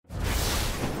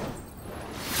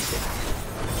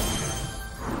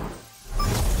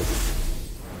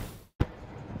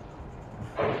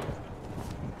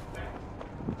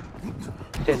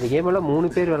இந்த கேம்ல 3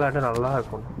 பேர் விளையாட நல்லா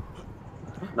இருக்கும்.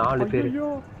 4 பேர். ஐயோ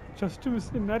ஜஸ்ட் மிஸ்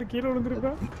நேரா கீழ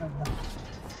விழுந்திருக்கா.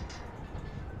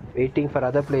 Waiting for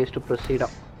other players to proceed.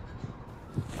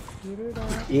 இருடா.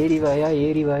 ஏறி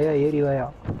வாயா.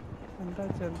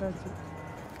 வந்தாச்சு.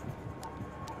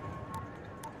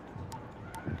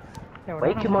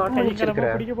 Mike man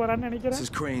வச்சிருக்கேன். பிடிக்க போறான்னு நினைக்கிறேன். This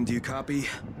is Crane, do you copy?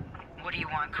 What do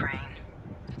you want, Crane?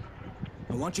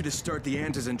 I want you to start the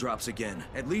Antizin drops again,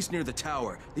 at least near the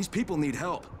tower. These people need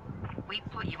help. We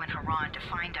put you in Haran to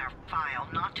find our file,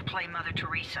 not to play Mother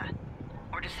Teresa.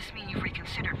 Or does this mean you've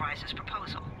reconsidered Rise's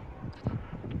proposal?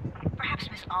 Perhaps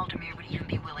Miss Aldemir would even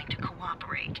be willing to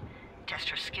cooperate, test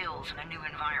her skills in a new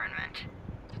environment.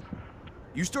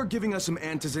 You start giving us some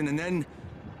Antizin and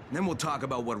then we'll talk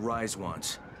about what Rise wants.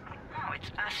 Oh,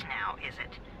 it's us now, is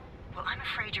it? Well, I'm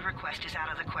afraid your request is out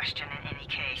of the question in any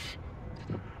case.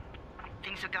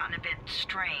 Things have gotten a bit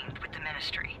strained with the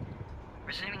Ministry.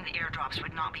 Resuming the airdrops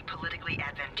would not be politically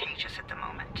advantageous at the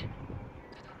moment.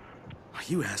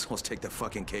 You assholes take the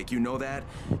fucking cake, you know that?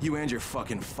 You and your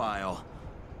fucking file.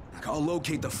 Look, I'll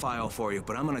locate the file for you,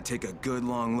 but I'm gonna take a good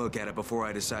long look at it before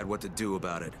I decide what to do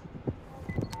about it.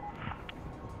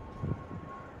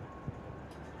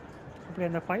 அப்படி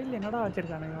அந்த file என்னடா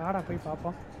வச்சிருக்கானுங்க? வாடா போய்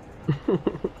பாப்போம்.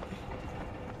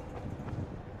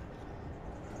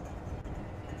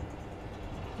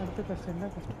 அடுத்த question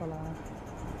தான் first போலாம்.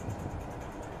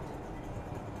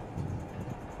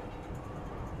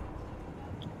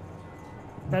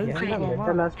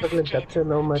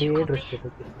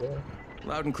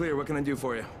 Loud and clear, what can I do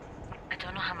for you? I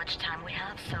don't know how much time we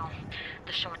have, so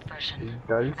the short version.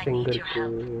 I need your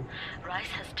help.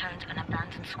 Rice has turned an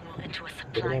abandoned school into a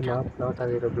supply dump.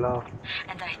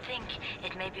 And I think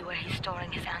it may be where he's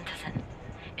storing his Antizin.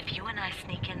 If you and I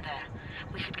sneak in there,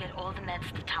 we could get all the meds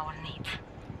the tower needs.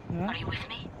 Are you with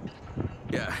me?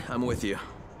 Yeah, I'm with you.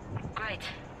 Great.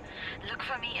 Look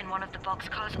for me in one of the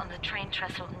boxcars on the train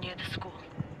trestle near the school.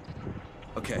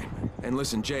 Okay, and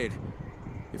listen, Jade.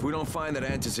 If we don't find that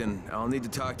Antizin, I'll need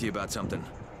to talk to you about something.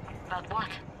 About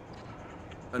what?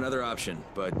 Another option,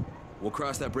 but we'll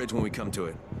cross that bridge when we come to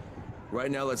it.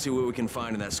 Right now, let's see what we can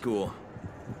find in that school.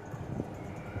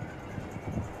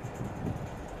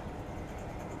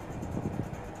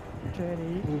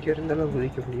 சரி. இங்க இருந்தாலும்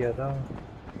குதிக்க முடியாதா?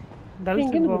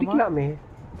 இங்க இருந்து குதிக்கலாமே.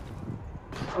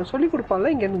 அவன் சொல்லி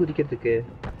கொடுப்பான்ல இங்க இருந்து குதிக்கிறதுக்கு.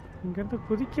 இங்க இருந்து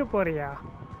குதிக்க போறியா?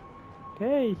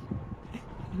 டேய்.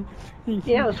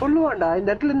 ஏன் சொல்லுவான்டா இந்த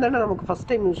இடத்துல இருந்தானே நமக்கு ஃபர்ஸ்ட்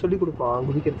டைம் சொல்லி கொடுப்பான்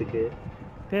குதிக்கிறதுக்கு.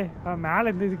 டேய் மேல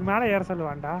இருந்து இதுக்கு மேல ஏற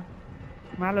சொல்லுவான்டா.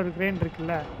 மேல ஒரு கிரேன்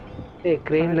இருக்குல்ல. டேய்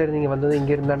கிரேன்ல இருந்து இங்க வந்தது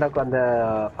இங்க இருந்தாண்டா அந்த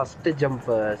ஃபர்ஸ்ட் ஜம்ப்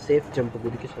சேஃப் ஜம்ப்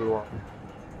குதிக்க சொல்லுவான்.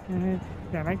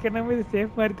 எனக்கு என்னமோ இது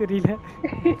சேஃப் மாதிரி தெரியல.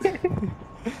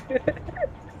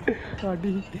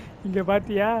 அடி இங்க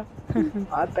பாத்தியா?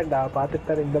 பார்த்தடா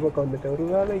பார்த்துட்டா இந்த பக்கம் வந்துட்டேன்.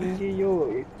 ஒருவேளை இங்கேயோ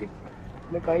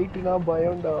இந்த கைட்டினா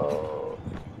பயம்டா.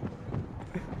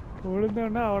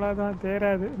 விழுந்தோன்னா அவ்வளோதான்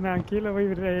தேராது. நான் கீழே போய்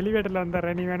எலிவேட்டர்ல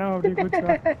வந்துடுறேன். நீ வேணா அப்படி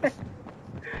கூச்சுவா.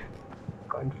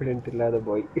 கான்ஃபிடென்ட் இல்லாத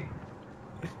பாய்.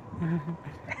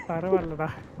 பரவாயில்லடா.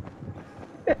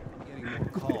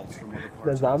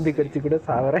 நான் ஜாம்பி கடிச்சு கூட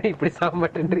சாவறேன் இப்படி சாக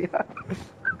மாட்டேன்றியா?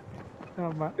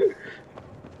 ஆமா.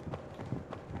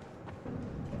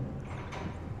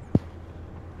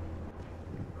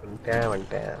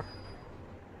 வந்துட்டேன்.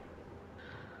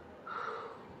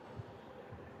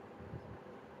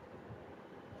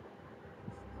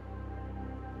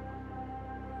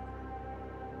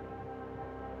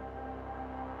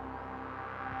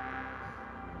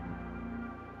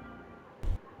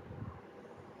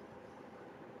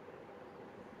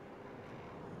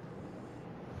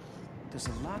 There's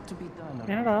a lot to be done.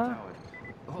 என்னடா?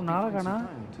 நாளகானா?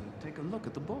 Take a look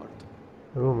at the board.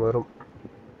 வரும்.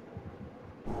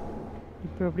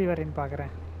 இப்போ எப்படி வரேன்னு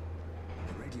பார்க்கறேன்.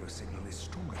 The radio signal is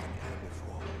stronger than ever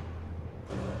before.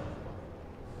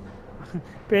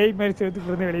 பேய் மாதிரி சேர்த்து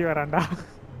புரிந்து வெளியே வரான்டா.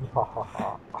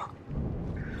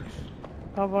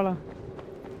 போலாம்.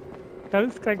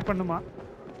 டல்ஸ் கிராக் பண்ணுமா?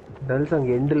 டல்ஸ்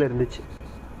அங்க எண்ட்ல இருந்துச்சு.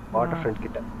 வாட்டர் ஃப்ரண்ட்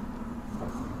கிட்ட.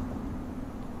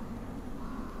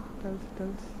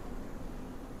 டல்ஸ்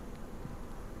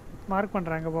மார்க்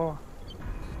பண்றாங்க போவா.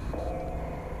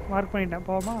 மார்க் பண்ணிட்டேன்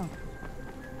போமா.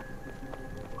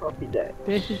 Copy that.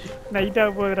 நைட்டா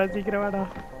போகுதுடா சீக்கிரம் வாடா.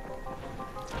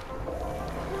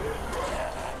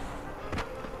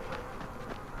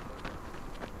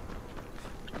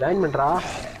 ஜாயின் பண்றா.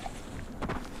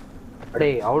 அடே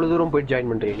அவ்வளவு தூரம் போய்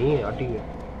ஜாயின் பண்றியா நீ? அட்டிங்க.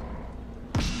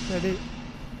 சரி.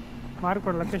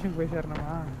 மார்க்கோட லொகேஷன் போய்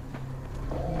சேரணுமா?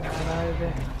 என்னடா இது?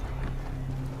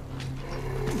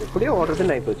 எப்படியோ ஓடுறது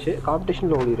நான் போச்சு.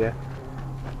 காம்படிஷன்ல ஓடிறேன்.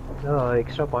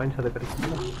 எக்ஸ்ட்ரா பாயிண்ட்ஸ் அது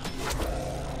கிடைக்குமா?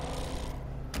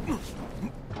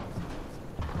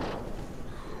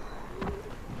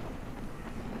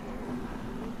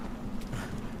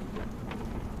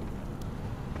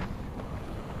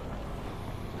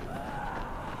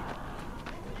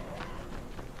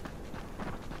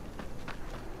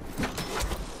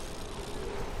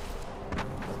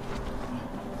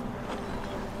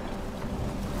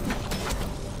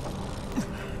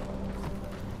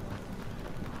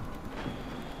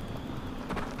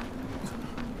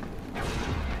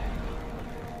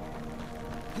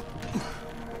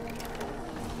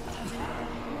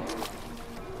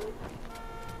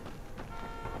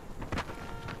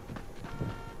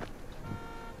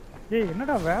 ஏய்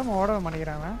என்னடா வேகமா ஓட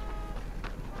மாட்டேங்கிறாங்க.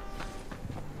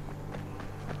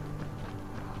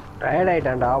 டயர்ட்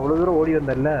ஆயிட்டான்டா, அவ்வளவு தூரம் ஓடி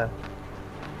வந்தல்ல.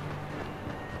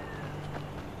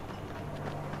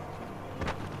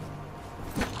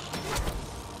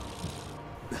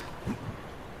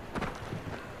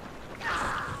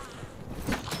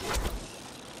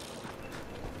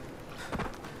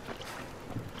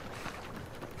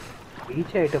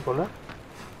 ரீச் ஆயிட்ட போல.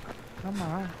 ஆமா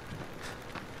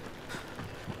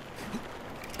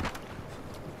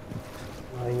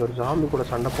இங்க ஒரு ஜாம்பி கூட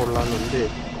சண்டை போடலாம்னு வந்து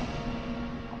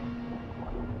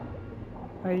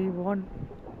ஐ வான்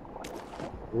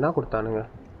என்ன கொடுத்தானுங்க?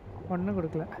 ஒன்றும்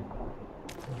கொடுக்கல.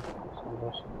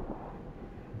 சந்தோஷம்.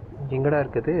 எங்கடா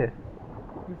இருக்குது?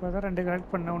 இப்போதான் 2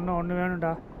 கலெக்ட் பண்ண, இன்னும் 1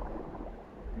 வேணும்டா.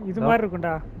 இது மாதிரி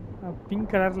இருக்கும்டா,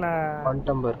 பிங்க் கலர்ல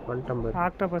பண்டம்பர்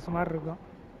ஆக்டோபஸ் மாதிரி இருக்கும்.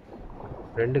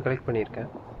 2 கலெக்ட் பண்ணியிருக்கேன்.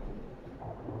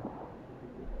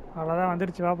 அவ்வளோதான்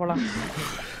வந்துருச்சு, வா போலாம்.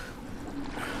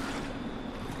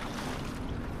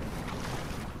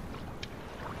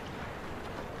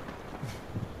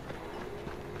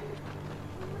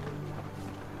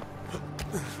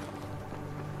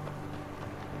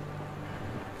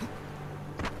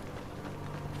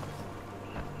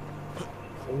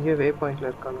 எங்கே வே பாயிண்ட்ல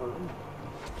இருக்கானு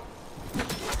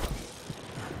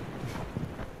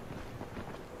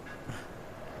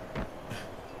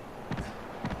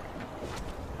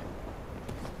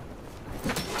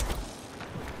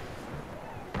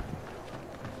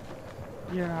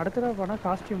அடுத்த தடவை போனால்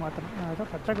காஸ்டியூம் மாற்றணும். நான் அதான்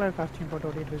பச்சை கலர் காஸ்டியூம் போட்டு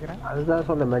ஓடிட்டு இருக்கிறேன். அதுதான்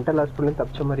சொன்ன மென்டல் ஹாஸ்பிட்டல்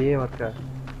தப்பிச்ச மாதிரியே இருக்க.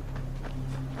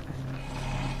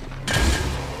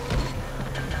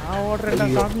 நான் ஓடுறேன்டா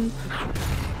சாமி.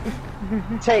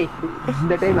 சை,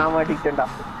 இந்த டைம் நான் மாட்டிக்கிட்டேன்டா.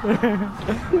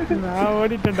 நான்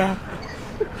ஓடிட்டேன்டா.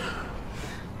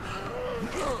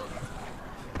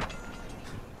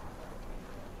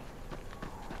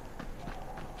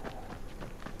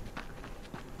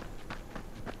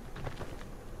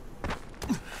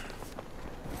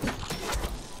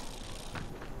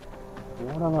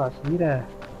 ஓடவா சீர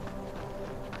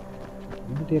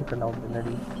வந்துட்டே இருக்கேன்டா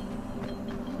முன்னாடி.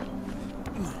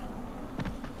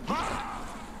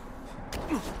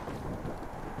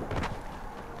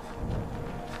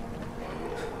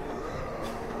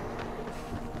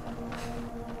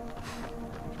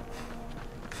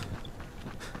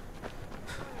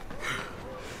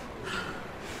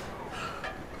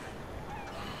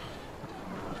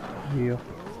 ஐயோ,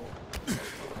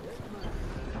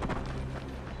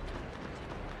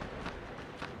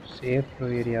 சேஃப்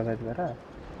ஏரியாவை இது வேற.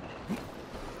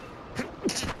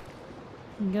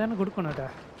 இங்கே தானே கொடுக்கணும்டா.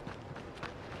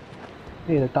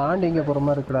 இதை தாண்டி இங்கே போகிற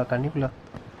மாதிரி இருக்குடா தண்ணிக்குள்ள.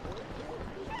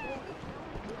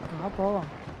 போவான்.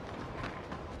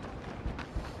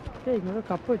 ஏய் இங்கே ஏதோ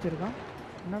கப்பு வச்சுருக்கான்.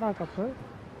 என்னடா கப்பு?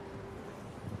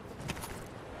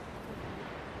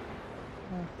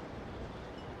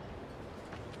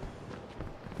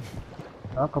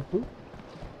 கப்பு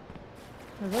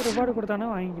ஏதோ ரிவார்டு கொடுத்தானே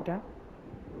வாங்கிக்கிட்டேன்.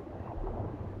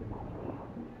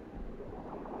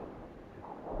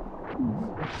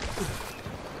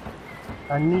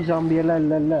 தண்ணி ஜாம்பியெல்லாம்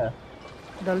இல்லைல்ல.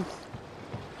 டல்ஸ்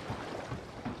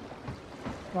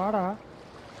வாடா.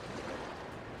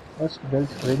 First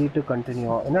bells ready to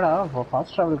continue. என்னடா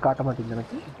ஃபாஸ்ட் டிராவல் காட்ட மாட்டேங்குது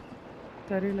எனக்கு.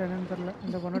 தெரியல, என்னன்னு தெரியல.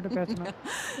 இந்த பொண்ணுகிட்ட பேசணும்.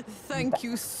 Thank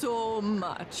you so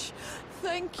much.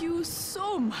 Thank you so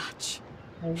much.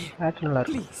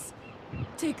 Please,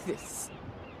 take this.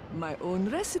 My own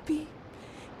recipe.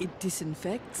 It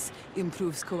disinfects,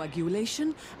 improves coagulation,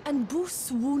 and boosts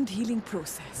wound healing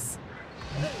process.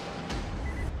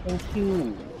 Thank you.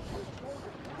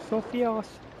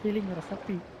 Sophia's healing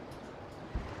recipe.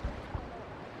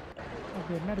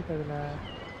 அது என்ன இருக்கு அதுல?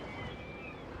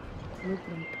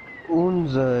 blueprint.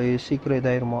 wounds சீக்கிரம்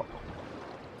இதாயிருமா?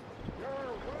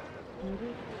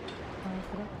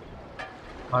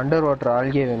 அண்டர் வாட்டர்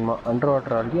ஆல்கே வேணுமா? Under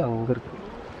water algae அங்க இருக்கு.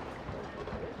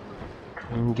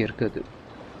 இங்க இருக்குது.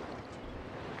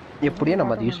 எப்படியே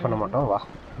நம்ம அதை யூஸ் பண்ண மாட்டோம். வா,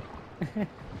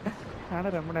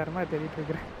 நானும் ரொம்ப நேரமா தேடிட்டு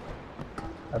இருக்கிறேன்.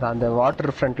 அது அந்த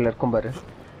வாட்டர் ஃப்ரண்ட்ல இருக்கும் பாரு.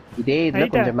 இதே இதுல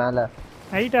கொஞ்சம் மேல.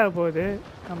 நைட் ஆக போகுது.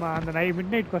 நம்ம அந்த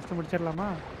மிட் நைட் quest முடிச்சிடலாமா?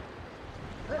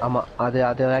 ஆமா, அது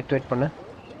ஆக்டிவேட் பண்ணு.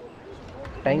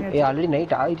 Time already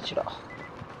night ஆயிடுச்சுடா.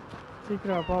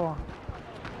 சீக்கிரம் போவோம்.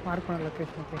 மார்க் பண்ண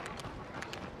லொகேஷனுக்கு.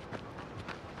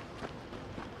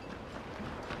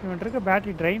 இவன் இருக்க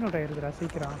பேட்டரி ட்ரைன் அவுட் ஆயிருக்குடா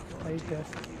சீக்கிரம். ரைட்.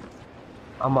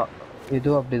 ஆமா,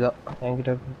 இதுவும் அப்படிதான்.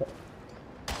 என்கிட்ட இருக்கு.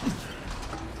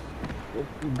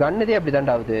 கன்னதே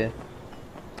அப்படிதான்டா ஆகுது.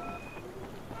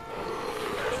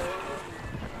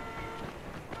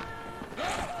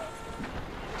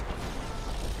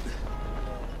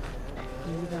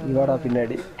 இவாடா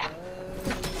பின்னாடி.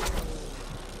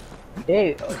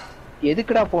 ஏய்,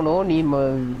 எதுக்குடா போணும்? நீ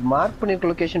மார்க்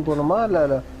பண்ணிருக்க லொகேஷன் போணுமா இல்ல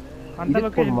அந்த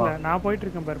லொகேஷன்ல நான் போயிட்டு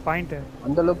இருக்கேன் பாரு பாயிண்ட்.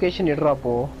 அந்த லொகேஷன் எடுறா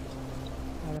போ.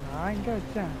 அத நான் எங்க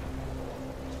வச்சேன்?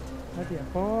 அது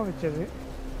எப்போ வச்சது?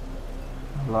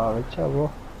 நான் வச்சாவோ.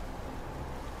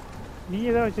 நீ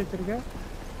ஏதோ வச்சிருக்க?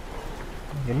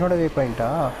 என்னோட வே பாயிண்டா?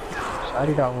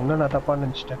 சாரிடா, உன்ன நான் தப்பா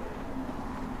நினைச்சிட்டேன்.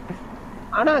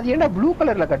 ஆனா அது ஏன்டா ப்ளூ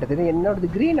கலர்ல காட்டுது? என்னோடது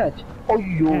கிரீன் ஆச்சு.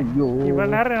 ஐயோ ஐயோ,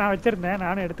 இவ்வளவு நேரம் நான் வச்சிருந்தேன்,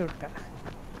 நானே எடுத்து விட்டேன்.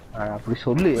 அப்படி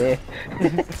சொல்லு.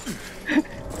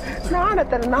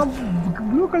 நான்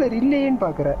ப்ளூ கலர் இல்லையேன்னு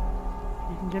பாக்குறேன்.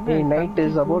 Hey, night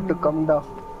is about to come down.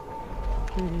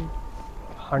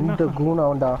 Hunt the goon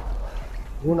avanda.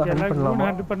 Goon hunt பண்ணலாமா?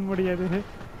 hunt பண்ண முடியாது.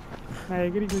 நான்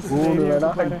எகிரிக்கு goon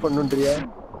வேணா hunt பண்ணுன்றியா?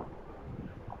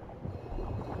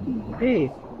 ஏய்,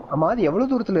 அம்மாதி எவ்வளவு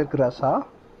தூரத்துல இருக்கு ராசா?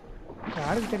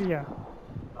 யாருக்கு தெரியும்?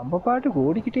 நம்ம பாட்டுக்கு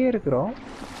ஓடிக்கிட்டே இருக்கிறோம்.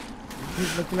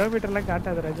 இந்த கிலோமீட்டர்லாம்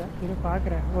காட்டாத ராஜா. இத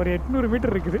பாக்குறேன். ஒரு 800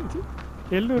 மீட்டர் இருக்குது.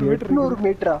 700 மீட்டர். 800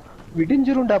 மீட்டரா?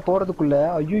 விடிஞ்சிரும்டா போறதுக்குள்ள.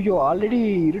 ஐயோ, ஆல்ரெடி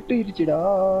இருட்டிடுச்சுடா.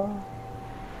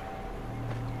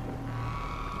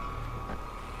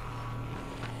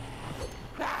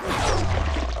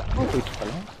 போயிட்டு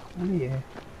இருக்கலாம். இல்லையே,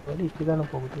 வழி இப்படிதானே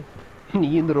போகுது. நீ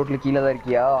இந்த ரோட்ல கீழே தான்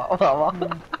இருக்கியா? ஆமா,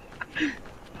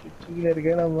 கீழே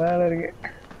இருக்க, நான் மேல இருக்கேன்.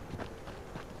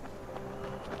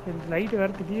 லைட்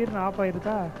வேற திடீர்னு ஆஃப்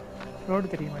ஆயிருதா? ரோடு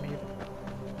தெரியுமா நீங்க?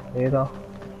 ஏதான்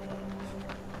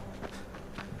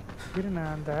இரு,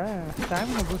 நான் அந்த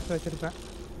ஸ்டாமினா பூஸ்ட் வச்சிருப்பேன்,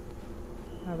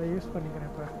 அதை யூஸ் பண்ணிக்கிறேன்.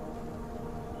 இப்போ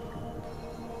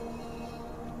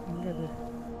எங்க அது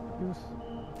யூஸ்?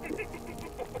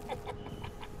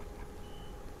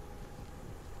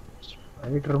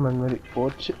 ஸ்பைடர்மேன் மாதிரி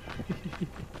போச்சு.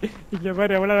 இங்க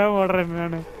பாரு எவ்வளவுதான் ஓடுறேன்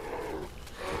நானு.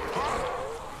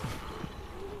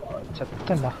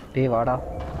 சத்தண்டா. டேய் வாடா.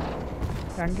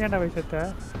 அங்கேடா போய் செத்த.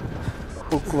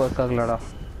 Hook work ஆகலடா.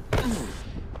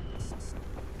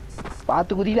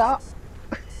 பாத்து குதிடா.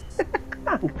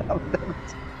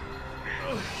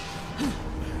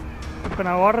 இப்ப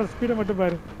நான் ஓடுற ஸ்பீட மட்டும்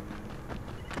பாரு.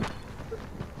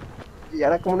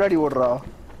 எனக்கு முன்னாடி ஓடுறா.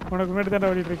 உனக்கு முன்னாடி தான்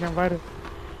ஓடிட்டு இருக்கேன் பாரு.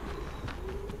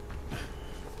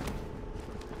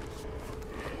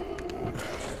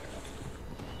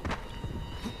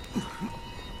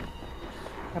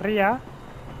 சரியா?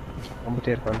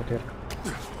 வந்துட்டே இருக்கு.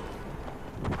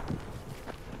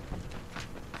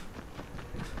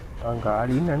 நான்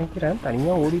காடின்னு நினைக்கிறேன்,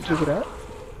 தனியா ஓடிட்டு இருக்கிறேன்.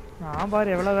 நான்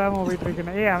பாரு எவ்வளவுதான் போயிட்டு இருக்கேன்.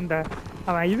 ஏய்,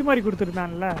 அவன் இது மாதிரி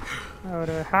கொடுத்துருந்தான்ல,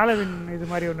 ஒரு ஹாலோவின் இது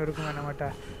மாதிரி ஒன்று இருக்குங்க நம்மகிட்ட.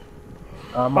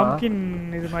 பம்ப்கின்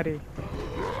இது மாதிரி.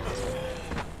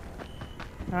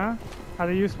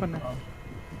 அதை யூஸ் பண்ண.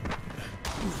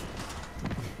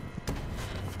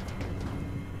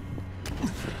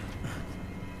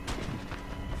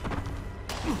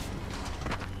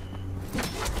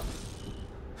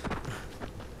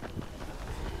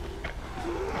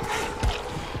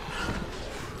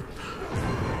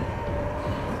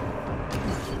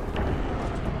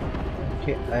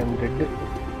 I am dead.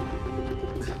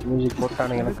 மியூசிக்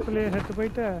போட்டானுங்க எனக்கு. செத்து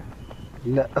போயிட்ட?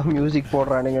 இல்ல, மியூசிக்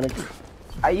போடுறானுங்க எனக்கு.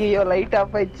 ஐயோ, லைட்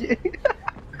ஆஃப் ஆயிடுச்சு.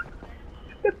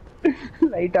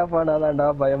 லைட் ஆஃப் ஆனாதான்டா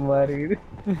பயமா இருக்குது.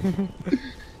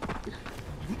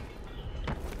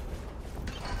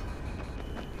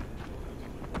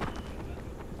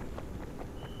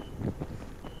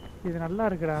 இது நல்லா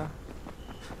இருக்குடா.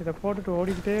 இதை போட்டுட்டு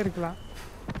ஓடிக்கிட்டே இருக்கலாம்.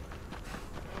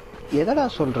 எதடா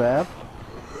சொல்ற?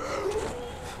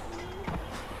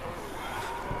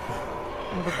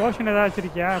 இந்த போஷன் ஏதாவது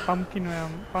வச்சிருக்கியா? பம்ப்கின்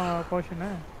போஷனு.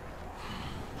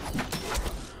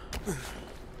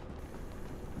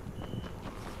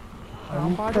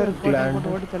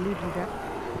 ஓடி தள்ளிட்டு இருக்கேன்.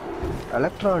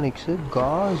 எலக்ட்ரானிக்ஸ்,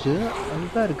 காஸ்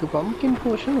அதுதான் இருக்கு. பம்ப்கின்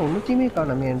போஷன் ஒன்றுத்தையுமே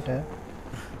காணாமே என்கிட்ட.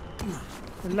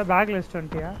 இல்லை, பேக்ல வச்சுட்டு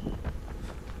வந்துட்டியா?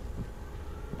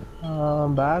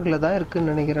 பேக்ல தான்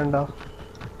இருக்குன்னு நினைக்கிறேன்டா.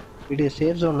 இது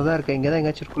சேஃப் ஜோன்ல தான் இருக்கு. இங்கே தான்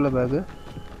எங்கேயாச்சும் இருக்குல்ல பேகு.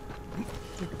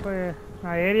 இப்போ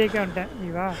நான் ஏரியாக்கே வந்துட்டேன், நீ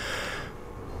வா.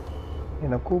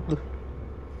 என்ன கூப்பிடு.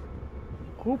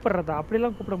 கூப்பிடுறதா?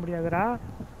 அப்படிலாம் கூப்பிட முடியாதுடா.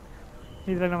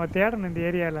 இதில் நம்ம தேடணும் இந்த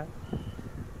ஏரியாவில்.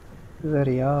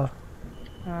 சரியா?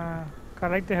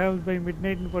 கலெக்ட் ஹெல்ப் பை மிட்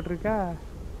நைட்னு போட்டிருக்கா.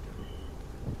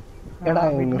 ஏடா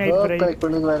மிட் இவங்க நைட் ஹர்ப் பிரைட் கலெக்ட்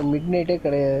பண்ணுறது வேறு மிட் நைட்டே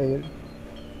கிடையாது.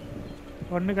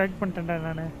 ஒன்று கலெக்ட்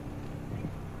பண்ணிட்டேன்டா நான்.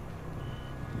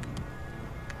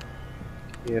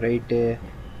 Right.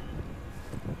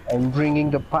 I'm bringing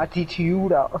the party to you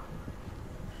டா.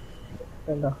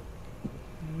 ஏண்டா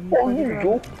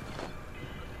ஐயோ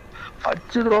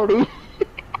அச்சுடா.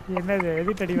 என்னது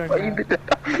எதிர்த்து அடி வாங்க?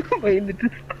 பயந்துட்டு.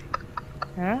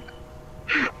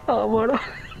 ஆமாடா.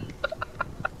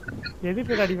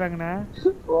 எதிர்த்து அடி வாங்கினா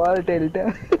வால்டேல்ட்ட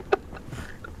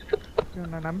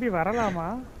நான் நம்பி வரலாமா?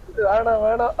 வேணாம்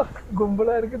வேணாம்,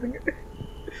 கும்பலா இருக்குதுங்க.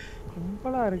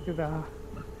 கும்பலா இருக்குதா?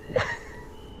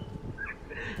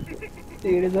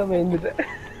 சரிதான் பயந்துட்டேன்.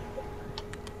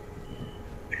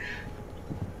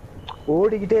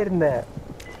 ஓடிக்கிட்டே இருந்தேன்.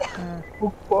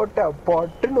 போட்டா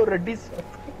போட்டுன்னு ஒரு அடி.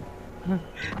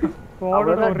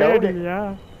 அவ்வளவுதான்,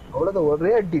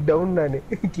 ஒரே அடி டவுன். நானு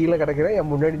கீழே கிடக்குறேன்,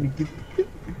 என் முன்னாடி நிக்குது.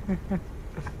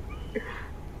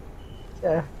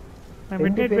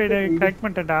 கரெக்ட்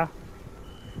பண்ணிட்டேன்டா.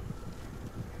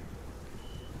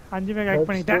 5மே கரெக்ட்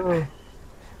பண்ணிட்டேன்.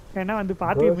 ஏன்னா வந்து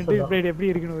பார்த்து மிட் பிளேட்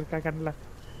எப்படி இருக்குன்னு இருக்கா கண்ணில்.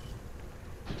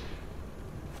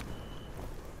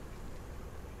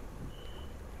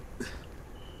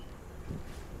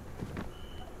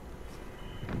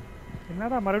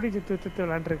 என்னடா மறுபடியும் சுத்து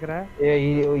விளையாண்டுருக்குற?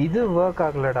 இது ஒர்க்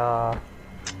ஆகலடா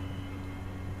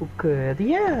புக்கு. அது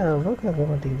ஏன் ஒர்க் ஆக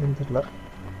மாட்டேங்குதுன்னு தெரியல.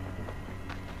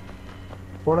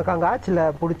 உனக்கு அங்கே ஆச்சுல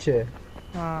பிடிச்சி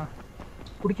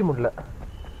பிடிக்க முடியல.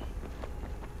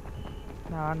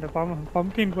 நான் அந்த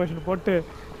பம்ப்கின் போர்ஷன் போட்டு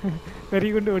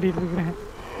வெறி கொண்டு ஓடிட்டு இருக்கிறேன்.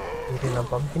 இது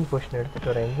நான் பம்ப்கின் போர்ஷன்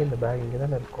எடுத்துகிட்டு வரேன். எங்கே இந்த பேக்? இங்கே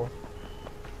தானே இருக்கும்.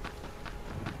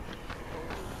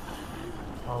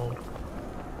 அவங்களுக்கு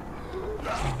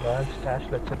பேக்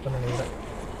ஸ்டாஷ்ல வச்சிருக்கேன்னு நினைக்கிறேன்.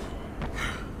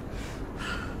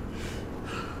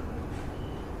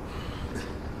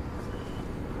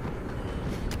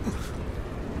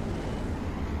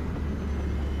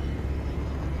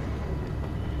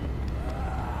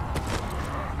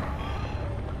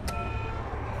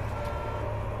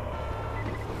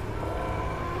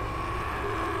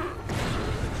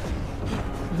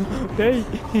 டேய்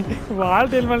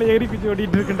வால்டேல் மேலே ஏறி குச்சி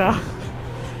ஓடிட்டு இருக்குடா.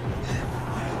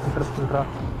 இன்ட்ரெஸ்டிங்டா.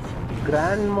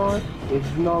 கிராண்ட் மாஸ்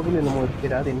எக்னாகுன்னு என்னமோ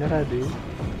இருக்கிறா. அது என்னடா அது?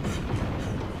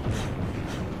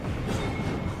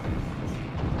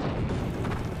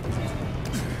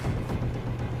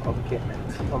 ஓகே,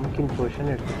 பம்ப்கின்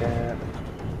போர்ஷன் எடுத்துட்டேன்.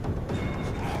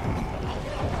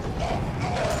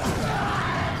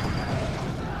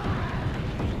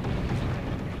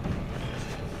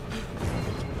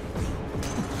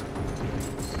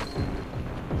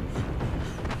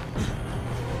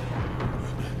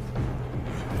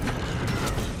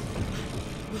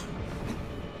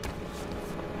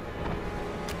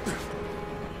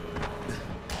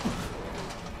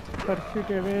 பர்ஃபெக்ட்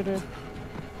வேறு.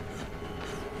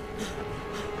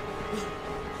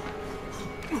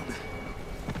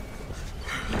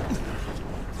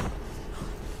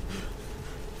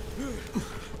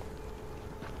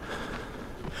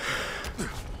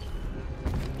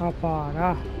 அப்பாடா.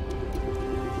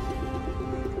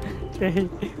 டேய்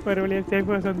ஒரு வழியாக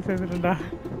சேஃப் ஹவுஸ் வந்து சேர்ந்துட்டா.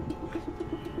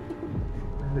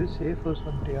 சேஃப் ஹவுஸ்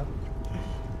வந்துட்டியா?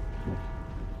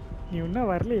 நீ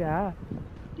இன்னும் வரலையா?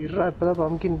 இருடா, இப்போதான்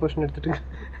பம்ப்கின் போர்ஷன் எடுத்துட்டு.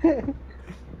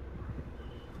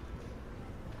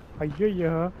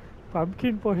 ஐயோ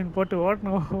பம்ப்கின் போர்ஷன் போட்டு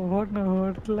ஓடணும்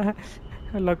ஓட்டல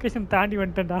லொக்கேஷன் தாண்டி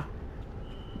வந்துட்டேன்டா.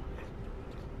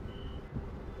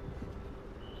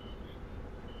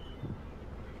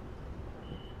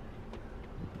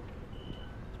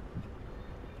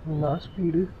 நான்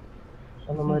ஸ்பீடு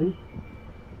அந்த மாதிரி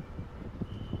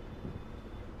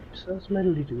மாதிரி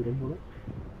ஓடிட்டு இருக்கிறேன் போல.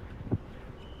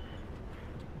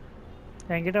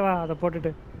 என்கிட்ட வா, அதை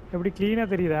போட்டுட்டு. எப்படி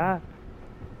க்ளீனாக தெரியுதா?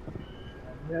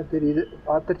 தெரியுது,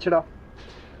 பார்த்துருச்சுடா.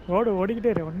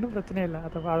 ஓடிக்கிட்டே இரு, ஒன்றும் பிரச்சனை இல்லை.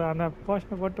 அதை அந்த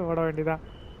போர்ஷனை போட்டு ஓட வேண்டியதான்.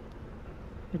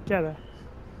 நிற்காத.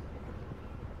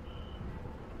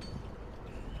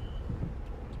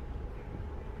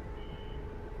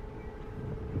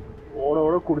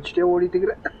 ஓட குடிச்சிட்டே ஓடிட்டு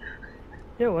இருக்கிறேன்.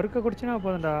 ஒர்க்கை குடிச்சுனா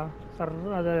போதும்டா சார்.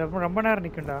 அது ரொம்ப நேரம்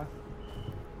நிற்கும்டா.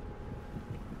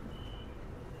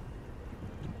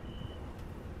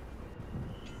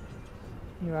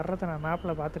 நீ வர்றத நான்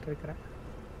மேப்பில் பார்த்துட்டு இருக்கிறேன்.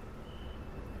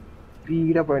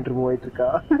 ஸ்பீடாக போயிட்டு இருக்கா?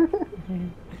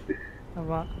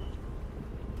 ஆமாம்,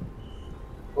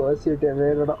 பர்சிட்டே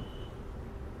வேறடா.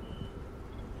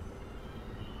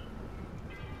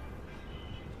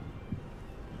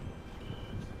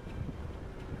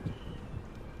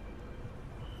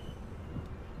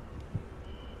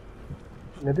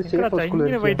 இது சேஃப் ஸ்கூல்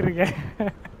இங்க போயிட்டு இருக்க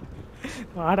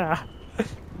வாடா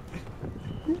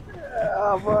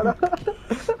ஆமாடா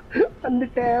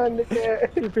வந்துட்டேன்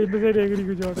இப்போ இந்த சைடு எகிரி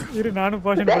குச்சோட இரு நானும்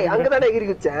போஷன் டேய் அங்க தான் எகிரி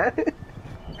குச்சேன்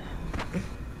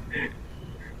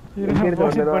இரு நான்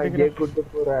போஷன் போட்டுக்கிறேன் கூட்டி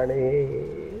போறானே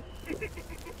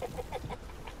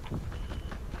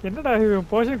என்னடா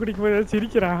போஷன் குடிக்கும்போது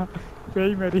சிரிக்கிறான்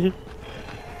பேய் மாதிரி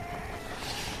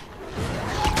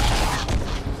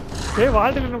ஏய்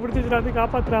வால்டர் என்ன பிடிச்சிச்சுடா அது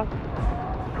காப்பாத்துறா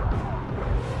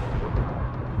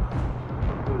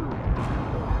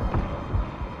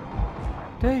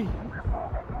டேய்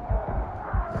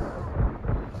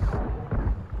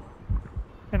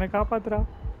என்ன காப்பாத்துறா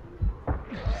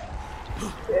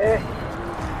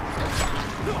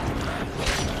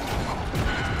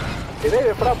இதே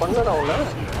எப்படா பண்ணடா உன்ன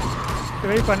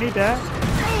ட்ரை பண்ணிட்டேன்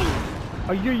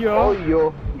ஐயோ ஐயோ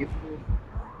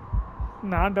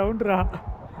நான் டவுன்டா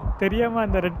தெரியாம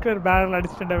அந்த ரெட் கலர் பேரல்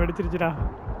அடிச்சிட்டேன்டா வெடிச்சிருச்சுடா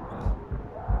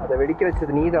அத வெடிக்க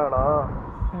வச்சது நீதானா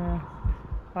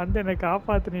வந்து என்னை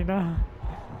காப்பாத்துனீனா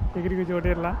எகிரி குச்சி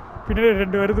ஓட்டிடலாம் பின்னாடி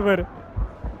 2 வருது பாரு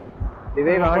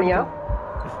இதே வாணியா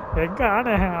எங்க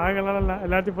ஆனே ஆகலாம்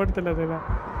எல்லாத்தையும் போட்டு தரல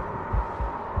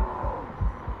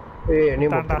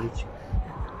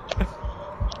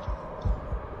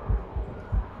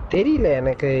தெரியல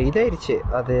எனக்கு இதாயிருச்சு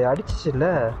அது அடிச்சிச்சுல்ல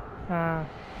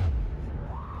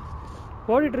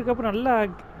ஓடிட்டு இருக்கப்ப நல்லா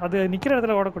அது நிக்கிற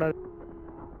இடத்துல ஓடக்கூடாது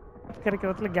கிடைக்கிற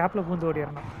இடத்துல கேப்ல பூந்து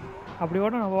ஓடிடணும் அப்படி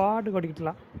ஓட நான் வாட்டுக்கு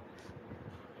ஓடிக்கிட்டலாம்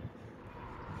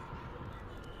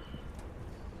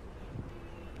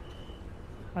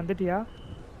வந்துட்டியா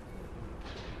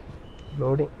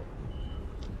லோடிங்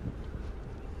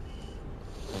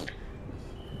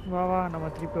வா வா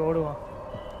நம்ம திருப்பி ஓடுவோம்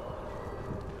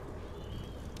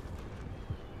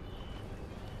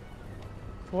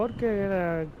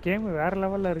கேம் வேற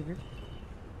லெவல்ல இருக்கு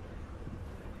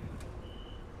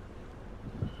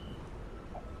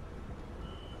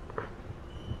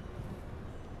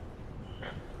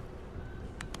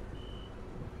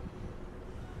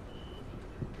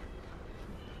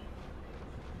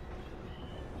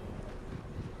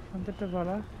வந்துட்டு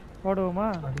பாலா ஓடுவோமா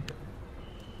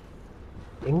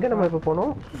எங்க நம்ம இப்ப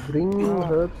போனோம் bring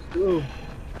her to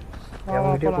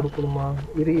அவங்கிட்ட கொடுக்கணுமா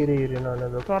இரு நான்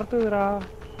அத துரத்துதுடா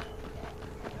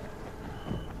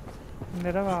இந்த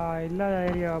இடவா இல்லாத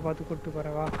ஏரியாவை பார்த்து கூப்பிட்டு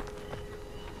போறவா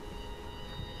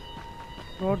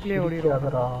ரோட்லயே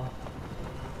ஓடிடுவாடா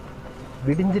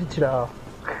விடிஞ்சிருச்சுடா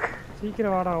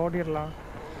சீக்கிரம் வாடா ஓடிடலாம்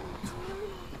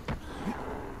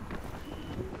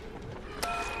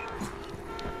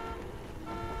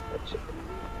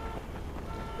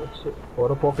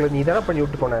ஒரு போக்குல நீ தானே பண்ணி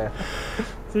விட்டு போன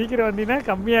சீக்கிரம் வந்தீங்கன்னா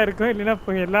கம்மியா இருக்கும் இல்லைன்னா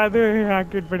எல்லாத்தையும்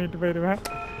ஆக்டிவேட் பண்ணிட்டு போயிடுவேன்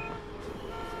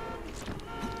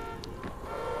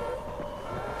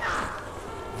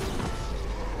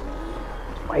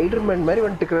ஸ்பைடர்மேன் மாதிரி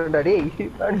வந்துட்டுக்கிறேன்டா டேய்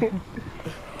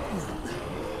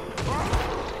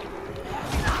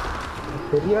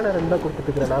சரியான ரெண்டா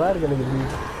கொடுத்துட்டு நல்லா இருக்கு எனக்கு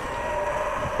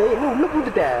ஏய் என்ன உள்ள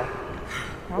பூந்துட்ட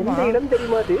எந்த இடம்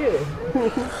தெரியுமா அது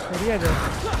தெரியாது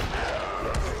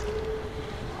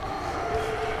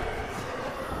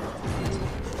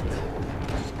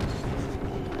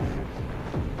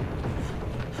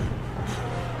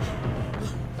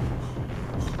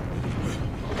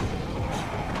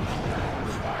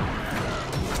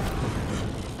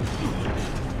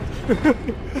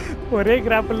ஒரே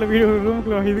கிராப்பல்ல வீடு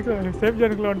ரூமுக்குள்ள இதுக்கு சேஃப்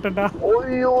ஜோனுக்குள்ள வந்துட்டேன்டா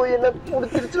ஓய்யோ என்ன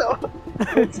புடிச்சிருச்சுடா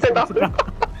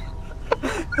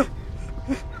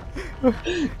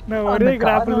நான் ஒரே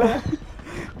கிராப்பல்ல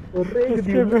ஒரே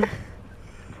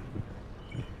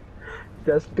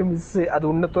ஜஸ்ட் மிஸ் அது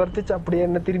உன்னை துரத்துச்சு அப்படியே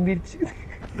என்ன திரும்பிடுச்சு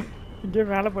இங்கே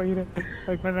மேல போயிடுறேன்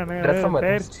அதுக்கு மேலே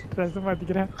நான் ட்ரெஸ்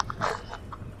மாத்திக்கிறேன்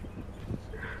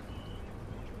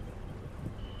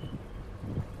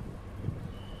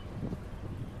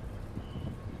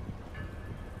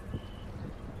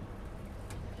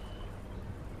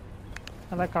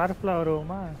அதான் கார் ஃபுல்லாக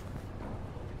வருவோமா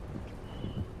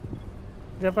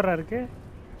எப்படா இருக்கு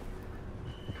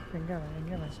எங்க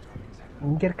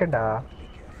இங்க இருக்கேன்டா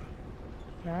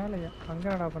வேலையா அங்க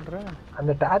என்னடா பண்ற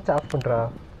அந்த டார்ச் ஆஃப் பண்றா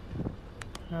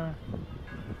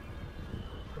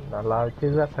நல்லா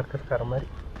வச்சுதா சர்க்கஸ் கார மாதிரி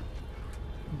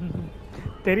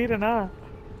தெரியறனா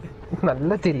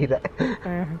நல்லா தெரியுற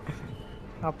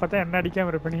அப்பதான் என்ன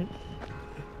அடிக்காம இருப்ப நீ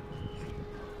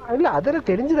இல்ல அதெல்லாம்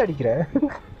தெரிஞ்சுதான் அடிக்கிறேன்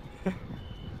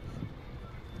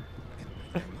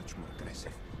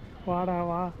வாடா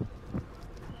வா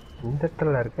இந்த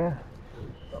இடத்துல இருக்க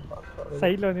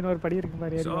சைடுல வந்து இன்னொரு படி இருக்கு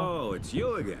பாரு So, it's you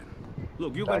again.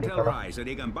 Look, you can tell Rise that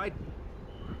he can bite.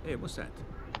 Hey, what's that?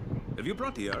 Have you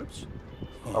brought the herbs?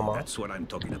 Oh, that's what I'm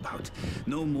talking about.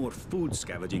 No more food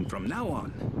scavenging from now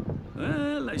on.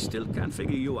 Well, I still can't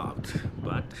figure you out,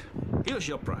 but here's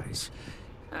your prize.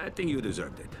 I think you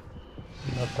deserved it.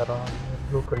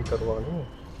 Blueprint தருவானே.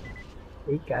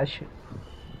 ஏய் cash.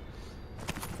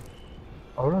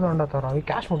 அவ்வளவுதான்டா தரான். ஏய்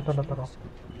cash மட்டும் தான்டா தரான்.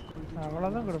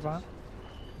 அவ்வளவுதான் கொடுப்பான்.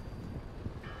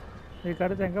 இதுக்கு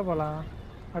அடுத்து எங்க போலாம்?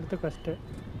 அடுத்த quest.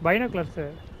 பைனாகுலர்ஸ்.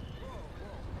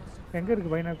 எங்க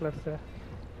இருக்கு பைனாகுலர்ஸ்?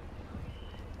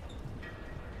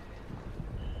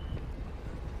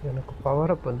 எனக்கு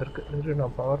பவர் அப் வந்திருக்கு. இரு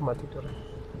நான் பவர் மாத்திட்டு வரேன்.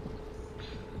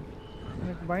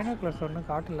 எனக்கு பைனாகுலர்ஸ் ஒன்றும்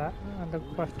காட்டல. அந்த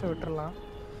ஃபஸ்ட்டு விட்டுறலாம்.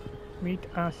 Meet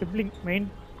sibling main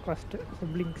first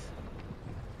siblings.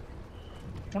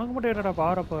 உனக்கு மட்டும் என்னடா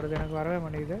பவர் அப் வருது? எனக்கு வரவே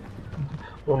மாட்டேங்குது.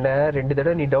 உன்னை 2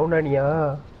 தடவை நீ டவுன் ஆனியா?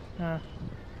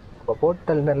 அப்போ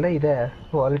போட்டல் நல்ல இதை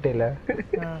வால்டேல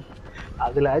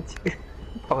அதில் ஆச்சு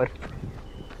பவர்.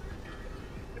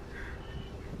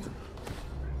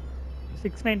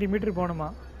 690 மீட்டர் போகணுமா?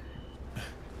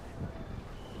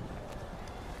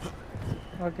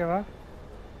 ஓகேவா?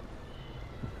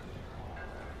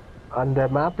 அந்த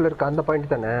மேப்ல இருக்க அந்த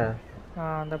பாயிண்ட் தானே?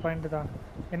 அந்த பாயிண்ட் தான்.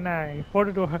 என்ன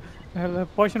போட்டுட்டு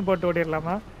போர்ஷன் போட்டு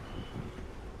ஓடிடலாமா?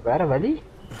 வேற வழி?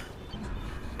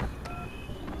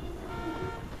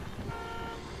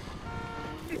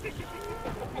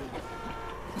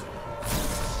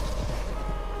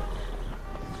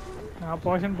 நான்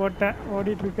போர்ஷன் போட்டேன்,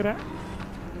 ஓடிட்டு இருக்கிறேன்.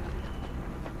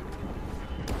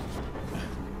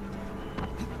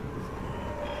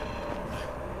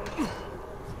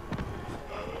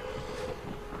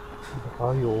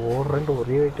 ஓடுறேன்ட்டு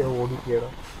ஒரே வெயிட்டே ஓடிட்டியடா.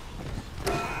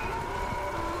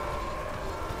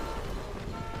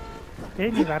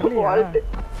 ஏய் நீ வரலையா?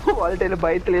 வால்டேல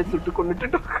பயத்திலே சுட்டு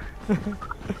கொன்னுட்டோம்.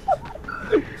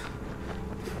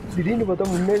 திடீர்னு பார்த்தா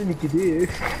முன்னாடி நிக்குது.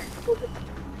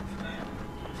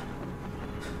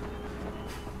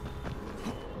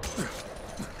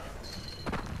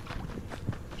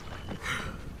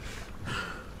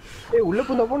 ஏய் உள்ள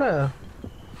போனா போன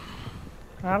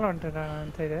நாள வந்துட்டேன்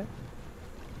நான் சைடு.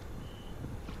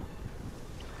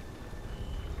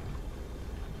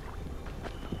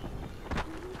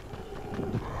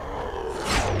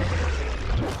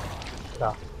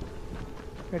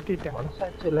 வெட்டிட்டேன்.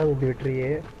 மனசாட்சி எல்லாம் இப்படி வெட்டுறியே.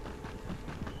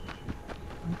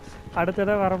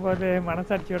 அடுத்ததா வரும்போது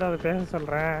மனசாட்சியோட அதை பேச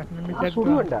சொல்றேன்.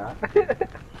 சுடுவேன்டா,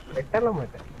 வெட்டலாம்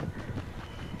மாட்டேன்.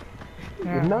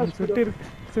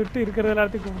 சுட்டு இருக்கிறது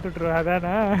எல்லாத்தையும் கும்பிட்டுருவா.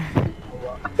 அதானா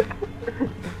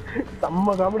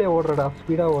செம்ம காமெடியா ஓடுறடா,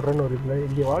 ஸ்பீடா ஓடுறேன்னு ஒரு இல்லை.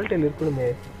 இங்கே வால்டேல் இருக்கணுமே.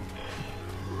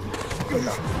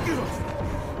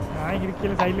 நான்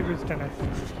இருக்கையில சைடில் குதிச்சிட்டேனே.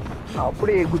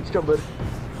 அப்படியே குதிச்சிட்ட பாரு.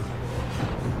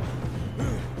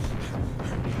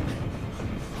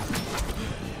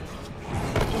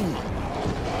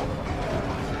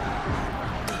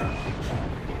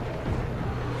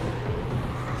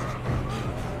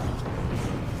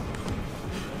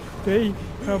 டேய்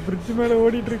நான் பிரிட்ஜ் மேல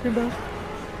ஓடிட்டு இருக்கேன்டா.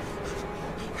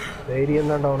 தைரியம்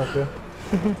தான்டா உனக்கு.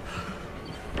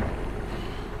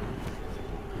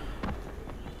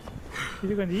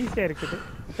 இது கொஞ்சம் ஈஸியா இருக்குது.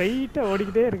 ஸ்ட்ரைட்டா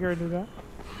ஓடிக்கிட்டே இருக்க வேண்டியதுதான்.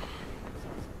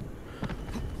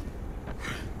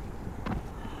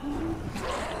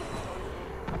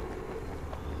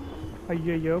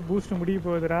 ஐயோ பூஸ்ட் முடிய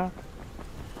போகுதுடா.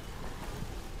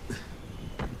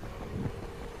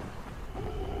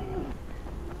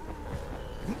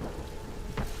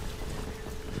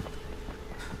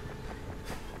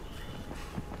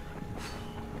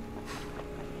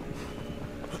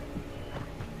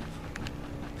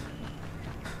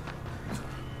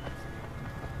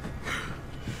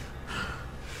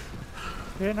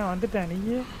 நான் வந்துட்டேன்.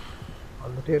 நீயே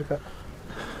வந்துட்டே இருக்க.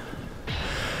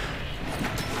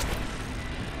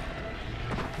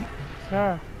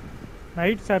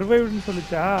 நைட் சர்வைவ்னு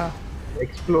சொல்லிச்சா?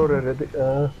 எக்ஸ்ப்ளோரர் அது.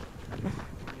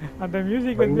 அந்த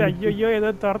மியூசிக் வந்து ஐயோ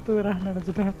ஏதோ துரத்துதுறான்னு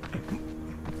நினைச்சிட்டேன்.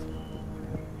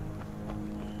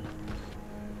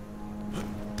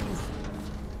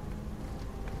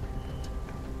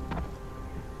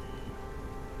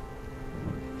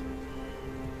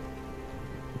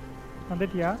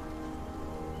 வந்துட்டியா?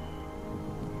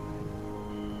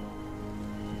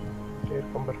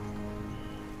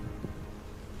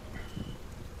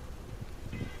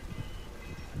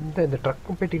 இந்த ட்ரக்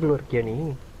பெட்டிக்குள்ள இருக்கியா நீ?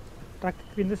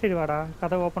 ட்ரக் இந்த சைடு வாடா,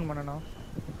 கதை ஓப்பன் பண்ணணும்.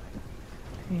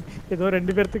 ஏதோ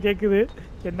 2 பேர்த்து கேக்குது,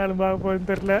 என்னாலும் பார்க்க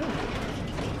போகுதுன்னு தெரியல.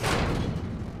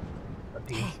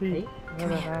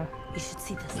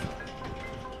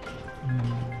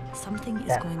 Something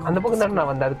is going on. அந்த பக்கம் தான் நான்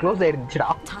வந்தேன், அது close ஆயிருந்துச்சுடா.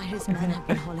 Tahir's men have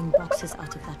been hauling boxes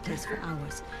out of that place for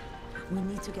hours. We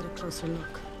need to get a closer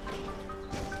look.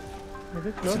 Is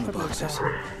it closer?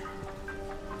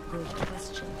 good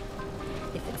question.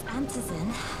 If it's Antizin,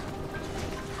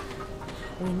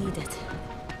 we need it.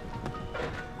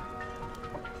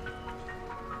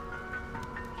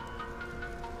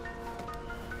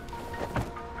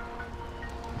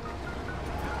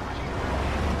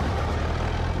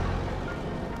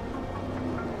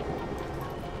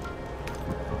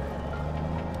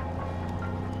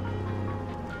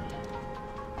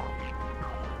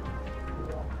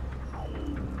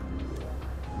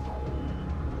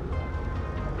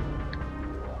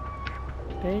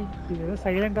 இது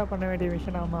சைலண்டா பண்ண வேண்டிய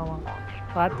விஷயம் ஆமாமா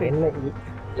பாத்து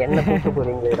என்ன கூப்பிட்டு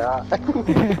போறீங்களேடா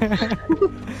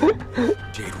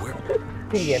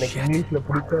எனக்கு இங்கிலீஷ்ல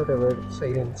பிடிக்காத வேர்ட்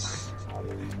சைலன்ஸ்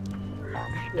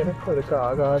எனக்கு அதுக்கு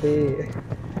ஆகாதே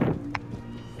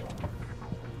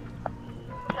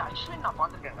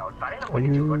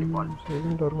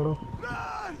சைலண்ட் வரணும்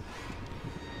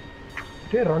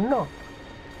டேய் ரன்னா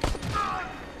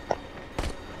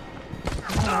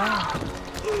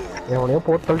எவனையோ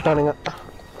போட்டு தள்ளிட்டானுங்க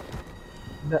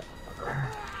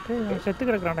செத்து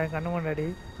கிடக்குறான்டா என் கண்ணு முன்னாடி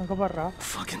அங்க பாருடா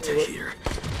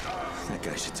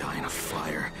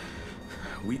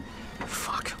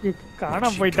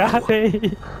காணாம போயிட்டா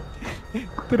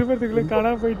திருப்பத்துக்குள்ள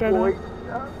காணாம போயிட்டாடா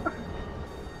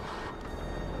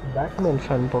பேட்மேன்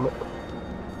ஷன் போல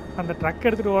அந்த ட்ரக்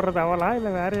எடுத்துட்டு ஓடுறது அவளா இல்ல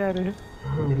வேற யாரு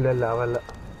இல்ல அவள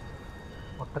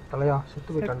ஒட்ட தலையா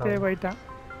செத்து போயிட்டான்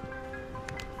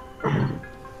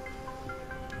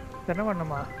என்ன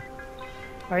பண்ணுமா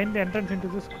find the entrance into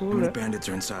the school. Many bandits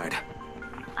are inside.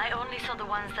 I only saw the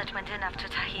ones that went in after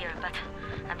Tahir, but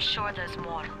I'm sure there's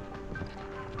more.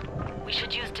 We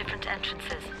should use different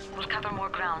entrances. We'll cover more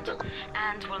ground,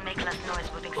 and we'll make less noise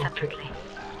moving separately.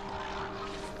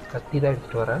 கத்தி தான்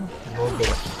எடுத்துட்டு வரேன்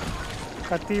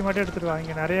கத்தி மட்டும் எடுத்துட்டு வா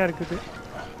இங்க நிறைய இருக்குது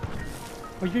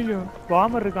ஐயோ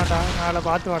பாமர் இருக்கான்டா நாளை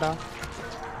பார்த்து வாடா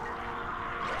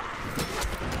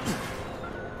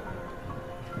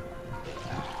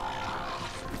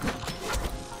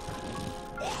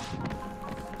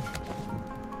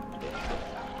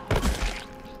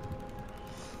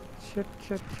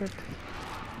shit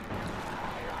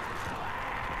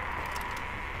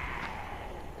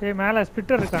ஏய் மேல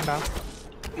ஸ்பிட்டர் இருக்கான்டா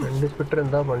ரெண்டு ஸ்பிட்டர்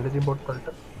இருந்தா பண்டஜி போட்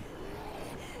பண்ணிட்டேன்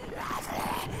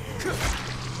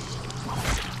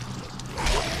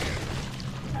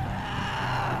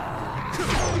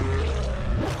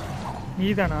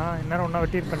நீதானா இன்னும் ஒண்ணா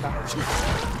வெட்டி இருப்பேன்டா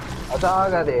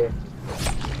அதாகாதே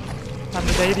அந்த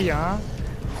தைரியம்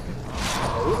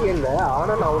இல்ல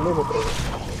ஆனா நான் ஒண்ணே போட்டுறேன்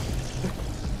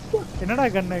என்னடா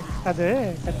கண்ணு அது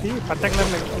கத்தி பச்சை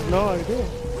கலர்ல க்ளோ ஆகுது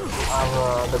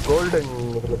அந்த கோல்டன்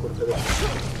இதுல கொடுத்தது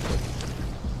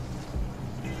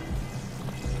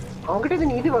அவங்ககிட்ட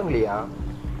நீ இது வாங்கலையா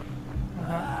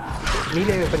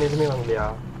நீலே வெப்பன் எதுவுமே வாங்கலையா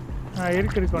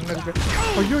இருக்கு ஒன்று இருக்கு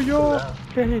ஐயோ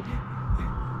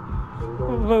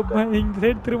இந்த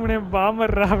சைடு திருமணே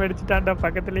பாமர்ரா வெடிச்சிட்டான்டா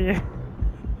பக்கத்துலயே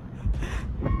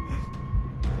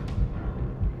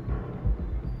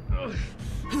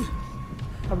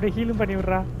அப்படியே ஹீலும் பண்ணி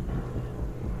விடுறா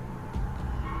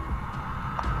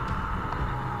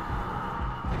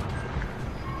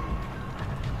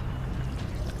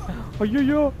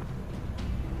ஐயோ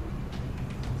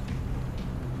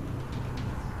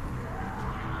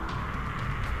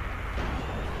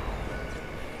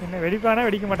என்ன வெடிப்பானா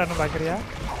வெடிக்க மாட்டான்னு பாக்குறியா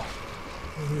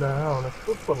இல்ல அவனை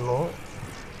ஷூட் பண்ணணும்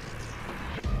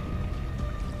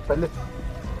தள்ளு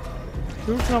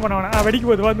ஷூட் பண்ண வேணாம் வெடிக்க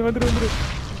போகுது வந்துரு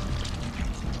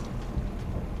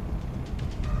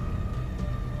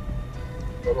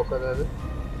உட்காராது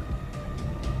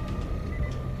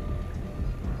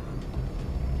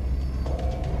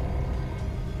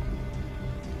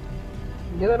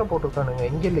இங்கதானே போட்டிருக்கானுங்க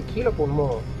இங்க இல்ல கீழே போகணுமோ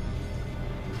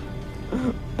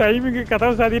டைமிங்கு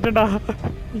கதவை சாத்திட்டேன்டா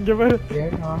இங்க பாரு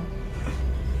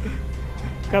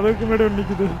கதவுக்கு முன்னாடி ஒன்று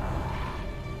நிக்குது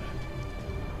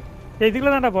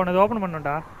இதுக்குள்ள தான்டா போனது ஓபன்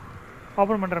பண்ணணும்டா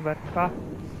ஓபன் பண்றேன் பாரு வா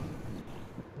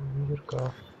இருக்கா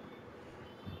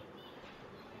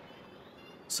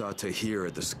Saw Tahir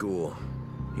at the school.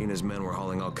 He and his men were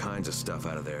hauling all kinds of stuff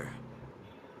out of there.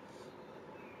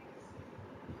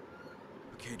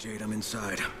 Okay, Jade, I'm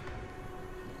inside.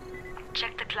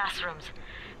 Check the classrooms.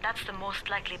 That's the most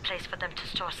likely place for them to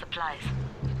store supplies.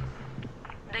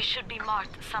 They should be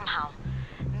marked somehow.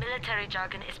 Military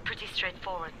jargon is pretty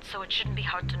straightforward, so it shouldn't be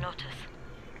hard to notice.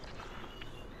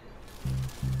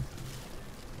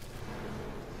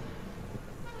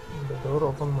 The door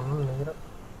open பண்ணனும் நினைக்கிறேன்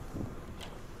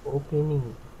opening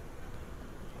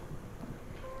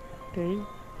டேய்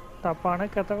தப்பான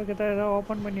கதவை ஏதோ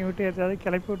open பண்ணி விட்டு ஏதாவது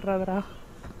கிளப்பி விட்டுறாதடா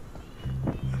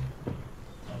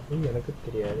எனக்கு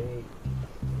தெரியாது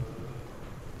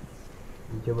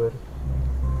இங்கே பாரு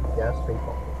கேஸ் பைப்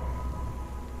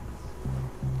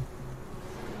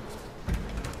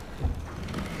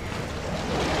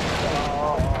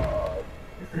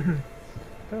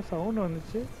சவுண்ட்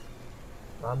வந்துச்சு.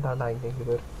 நான் தாண்டா இங்கே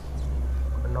பேர்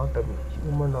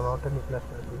ஹியூமன் நியூக்ளியஸ்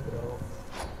எடுத்துக்கிறோம்.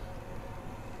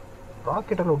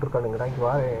 ராக்கெட்டெல்லாம் விட்டுருக்கானுங்கடா. இங்கே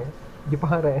வாரேன், இங்கே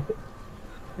பாரு.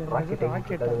 ராக்கெட்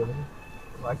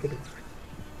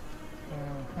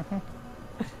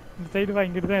இந்த சைடு வா,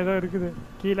 இங்கிட்டு தான் ஏதோ இருக்குது.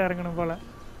 கீழே இறங்கணும் போல.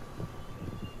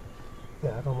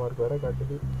 யாரோ மார்க் வேற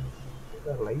காட்டுது.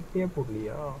 லைட்டே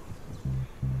போடலையா?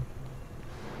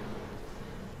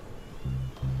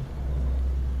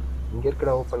 இங்க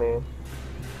இருக்கடா open.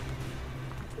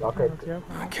 Rocket.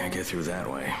 I can't get through that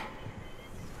way.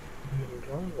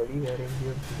 வழி வேற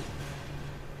எங்கேயோ இருக்குது.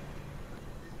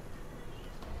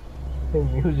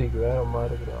 மியூசிக் வேற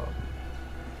மாறுதுடா.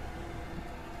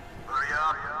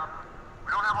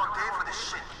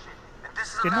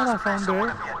 என்னடா சவுண்டு?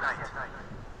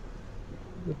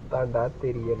 தாண்டா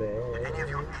தெரியல.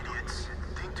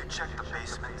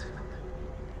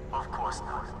 Of course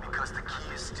not, because the key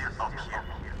is still up here.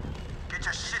 Get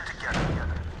your shit together.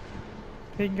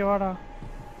 இங்க வாடா.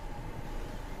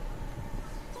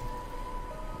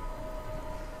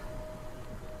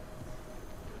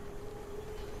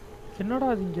 என்னடா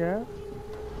அது இங்க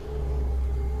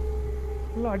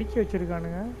உள்ள அடிக்க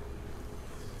வச்சிருக்கானுங்க.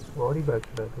 பாடி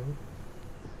பேக்டா அது.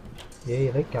 ஏய்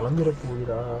இத கிளம்பிர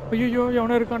போகுதுடா. ஐயோ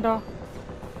எவனோ இருக்கான்டா.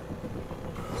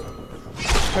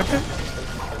 கட்டு.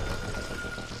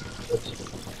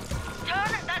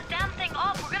 Turn that damn thing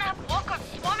off. We're gonna have walkers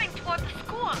swarming toward the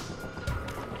school.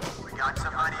 We got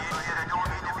somebody in here that don't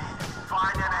need to be.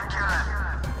 Find them and kill them.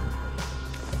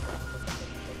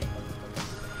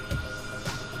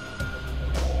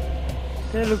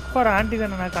 Hey, look for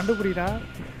Antizin. நான் கண்டுபிடிடா.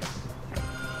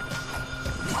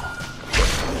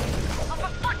 Oh, for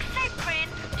fuck's sake,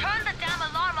 Crane! Turn the damn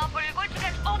alarm off or you're going to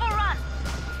get overrun.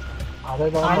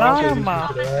 அலாரமா?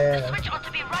 The switch ought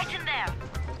to be right in there.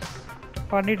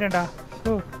 பண்ணிட்டேன்டா.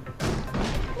 ஓ.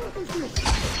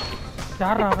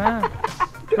 யாரா அவன்?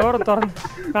 டோர திறந்து.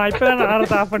 நான் இப்பதான்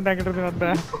ஆரத்த of பண்ணிட்டேங்கிறது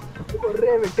வந்தேன்.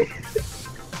 ஒரே விட்டு.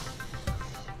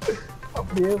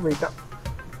 அப்படியே போய்ட்டான்.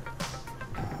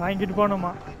 வாங்கிட்டு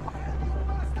போணுமா?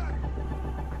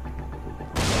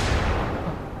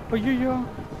 ஐயோ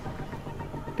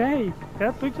டேய்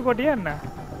ஏதாவது தூக்கி போட்டியா என்ன?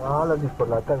 நாலு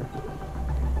போடலாம்.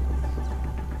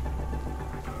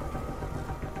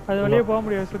 அது வழியே போக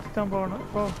முடியாது, சுற்றி தான் போகணும்.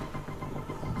 ஓ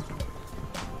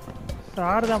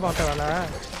சார் தான் பார்த்த வேலை.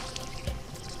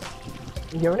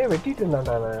 இங்கே எவனே வெட்டிட்டு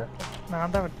இருந்தான்டா அவன்.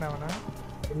 நான் தான் வெட்டினேன் அவனை.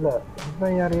 இல்லை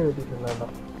இவன் யாரையும் வெட்டிட்டு இருந்தான்டா.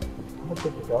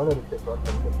 எவ்வளோ இருக்கு?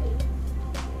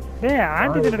 ஏய்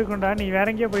ஆன்டிஜன் எடுக்கணும்டா. நீ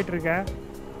வேற எங்கேயோ போயிட்டு இருக்க.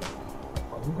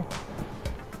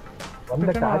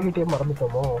 வந்த டார்கெட்டே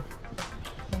மறந்துட்டோமோ?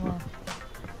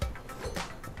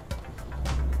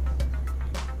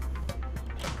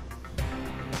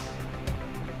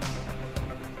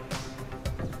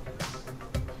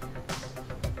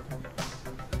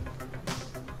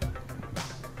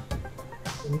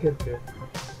 எங்க இருக்கு?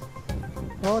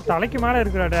 ஓ தலைக்கு மேலே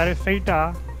இருக்குடா. டேரக்ட் ஸ்ட்ரைட்டா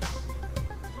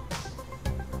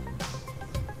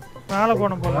மேலே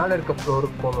போகணும் போல. மேலே இருக்க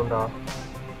ஃப்ளோருக்கு போகணும்டா.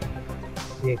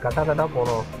 ஏய் கட்டா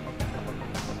போகணும்.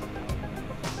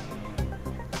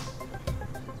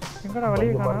 எங்கடா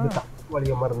வழியை காணோம்?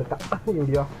 வழியை மறந்துட்டான்.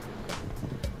 எப்படியா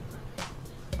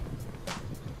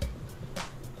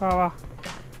வா வா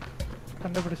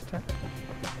கண்டுபிடிச்சிட்டேன்.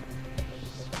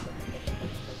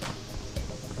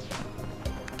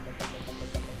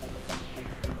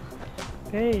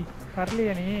 ஏய்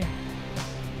வரலையா நீ?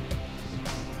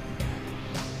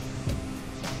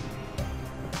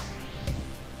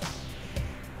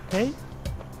 ஏய்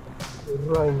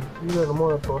கீழே என்னமோ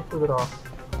துரத்துதுடா.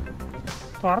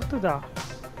 துரத்துதா?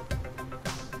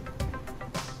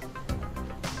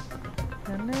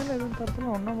 என்னையில எதுவும்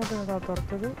துரத்துல ஒன்றை மட்டும் ஏதாவது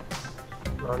துரத்துது.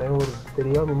 நானே ஒரு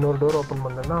தெரியாம இன்னொரு டோர் ஓப்பன்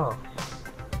பண்ணேன்னா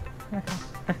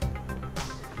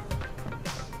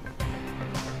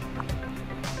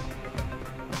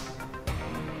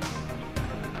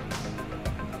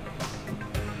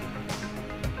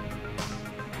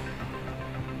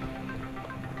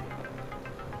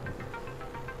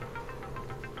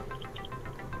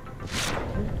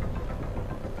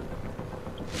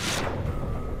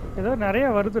ஏதோ நிறைய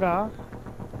வருதுடா.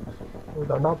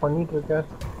 தண்டா பண்ணிட்டு இருக்க.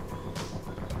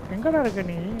 எங்கடா இருக்க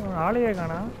நீ? ஆளையே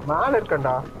காணா. மேல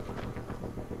இருக்கண்டா.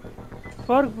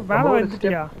 ஃப்ளோர் மேல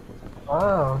வந்துட்டியா?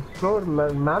 ஃப்ளோர்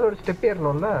மேல ஒரு ஸ்டெப்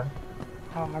ஏறணும்ல.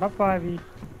 அடப்பாவி.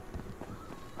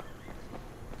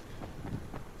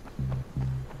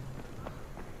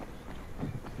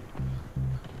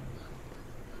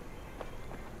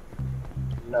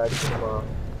 அடிக்கணுமா?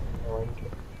 வாங்கிக்க.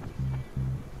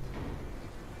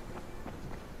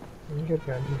 இங்க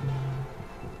இருக்கு ஆன்டிஜின்.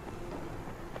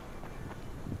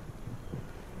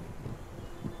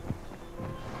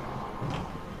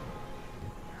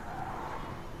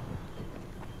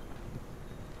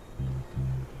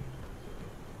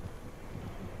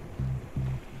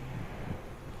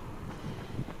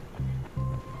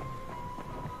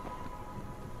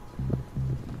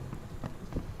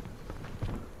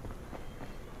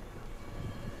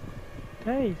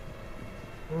 ஏய்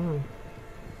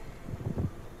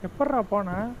எப்பறா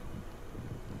போனா?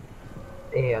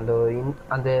 ஏய்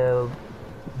அந்த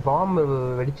பாம்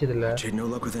வெடிச்சது இல்ல. No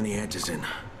luck with any Antizin.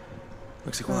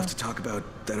 Looks like we'll have to talk about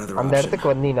that other அந்த option.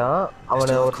 இடத்துக்கு வந்தீனா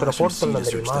அவனை ஒருத்தர போட் பண்ண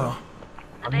தெரியுமா?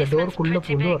 அந்த டோருக்குள்ள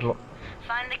புந்து வரணும்.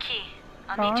 Find the key.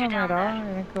 I'll meet you down there.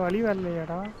 எனக்கு வழி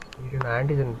வரலையேடா. இது நான்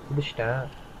ஆன்டிஜன் புடிச்சிட்டேன்.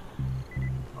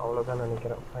 அவ்வளவுதான்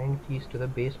நினைக்கிறேன். Find keys to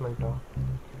the basement.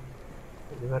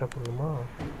 இது வேற பண்ணுமா?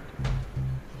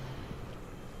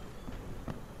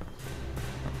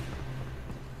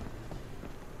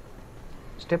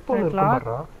 ஸ்டெப் ஒன்னு இருக்கு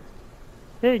பாருடா.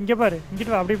 ஏய் இங்க பாரு.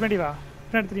 இங்கிட்டு வா. அப்படியே பண்ணி வா.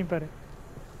 பின்னாடி திரும்பி பாரு.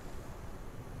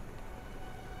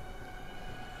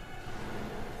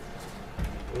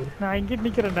 நான் இங்க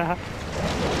நிக்கிறேன்டா.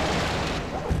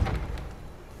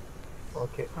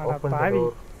 ஓகே. ஓபன் பாவி.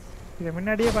 இத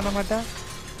முன்னாடியே பண்ண மாட்டேன்.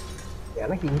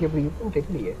 எனக்கு இங்க எப்படி இருக்குன்னு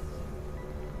தெரியலையே.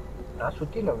 நான்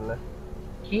சுத்தில வந்தேன்.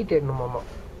 கீ தேடணுமாமா.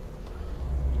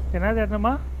 என்ன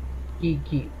தேடணுமா?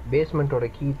 Key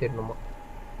பேஸ்மெண்டோட key தேடணுமா.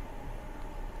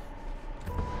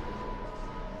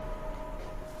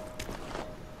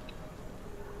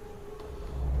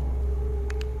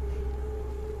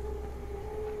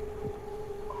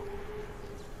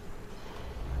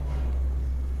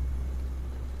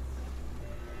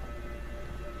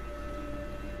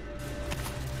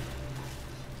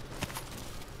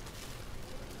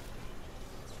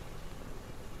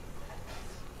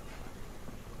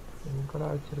 எங்கடா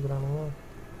வச்சிருக்கானுங்க?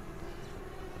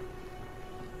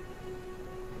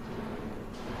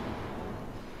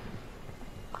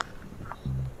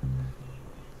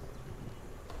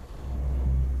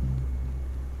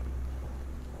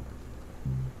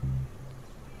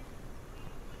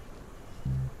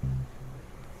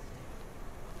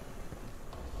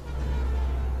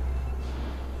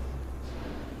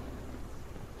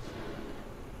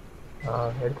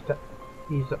 எடுத்துட்டேன்.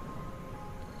 ஈஸா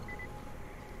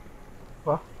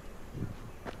வா.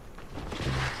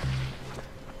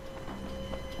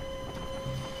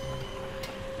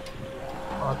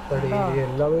 ஆத்தடி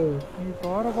எல்லாமே நீ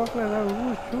போற பக்கம் ஏதாவது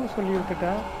ஷூ சொல்லி விட்டுட்ட.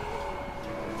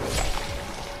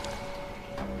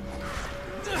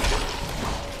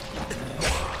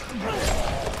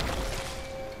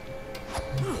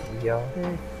 ஐயா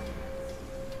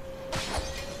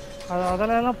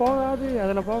அதெல்லாம் போகாது.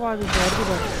 அதில் போகாது. வருது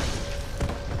பாரு.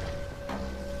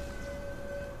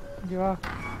 இங்க வா.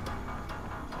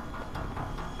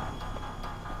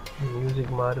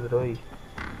 மியூசிக் மாறுது ரோய்.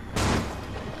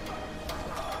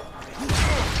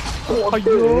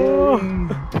 ஐயோ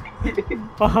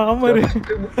பாமர்.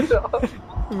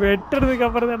 வெட்டுறதுக்கு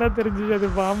அப்புறம் தானே தெரிஞ்சுச்சு அது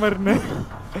பாமர்னு.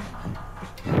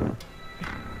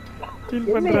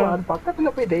 பக்கத்துல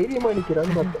போய் தைரியமா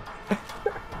நிக்கிறான்னு பார்த்தேன்.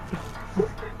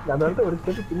 நான் ஒரு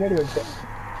ஸ்டெப் பின்னாடி வந்துட்டேன்.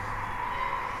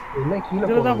 என்ன கீழே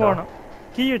தான் போகணும்.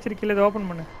 கீ வச்சிருக்கீல, இதை ஓபன்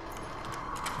பண்ணு.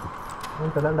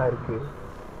 தான்டா இருக்கு.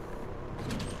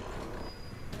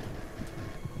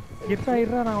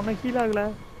 இருடா நான் ஒன்னும் கீழே ஆகல.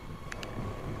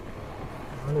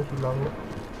 நானும் கீழே ஆகல.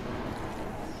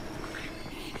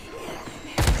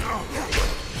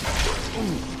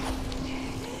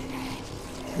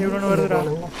 இவனு வருதுடா.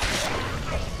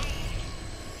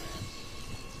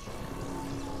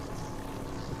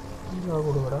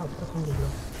 கொடுங்கடா.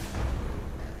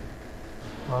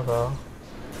 ஆகா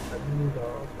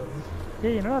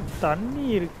ஏய் என்னடா தண்ணி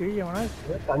இருக்கு. எவனா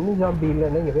தண்ணி ஜாம்பி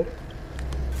இல்லைன்னா இங்க பேர்.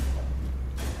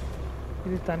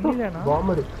 இது தண்ணி தானா?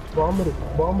 பாமரு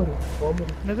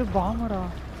என்னது பாமரா?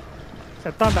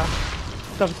 செத்தாண்டா.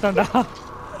 தப்பிச்சாண்டா.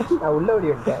 நான் உள்ள ஓடி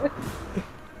விட்டேன்.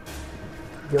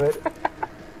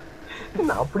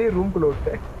 நான் அப்படியே ரூம்குள்ள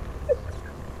விட்டேன்.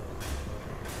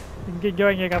 இங்க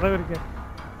வா. இங்க கதவு இருக்கு.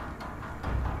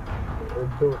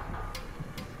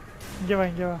 இங்க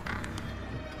வா.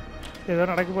 ஏதோ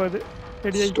நடக்க போகுது.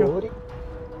 ரெடி ஆயிக்கோ.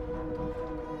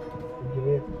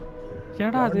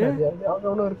 என்னடா அது?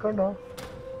 அவனோ இருக்கான்டா.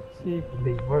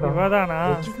 இவதானா?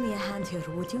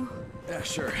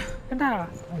 ஏண்டா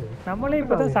நம்மளே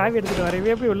இப்பதான் சாவி எடுத்துட்டு வர. இவ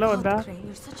எப்படி உள்ள வந்தா?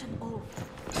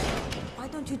 Why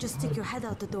don't you just stick your head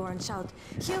out the door and shout,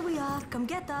 "Here we are, come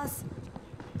get us."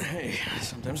 Hey,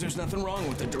 sometimes there's nothing wrong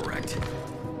with the direct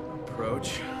approach.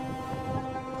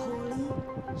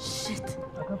 Shit.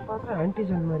 அத பார்த்தா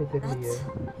ஆன்டிஜன் மாதிரி தெரியலையே.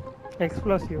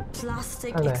 Explosive.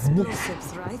 Plastic explosives,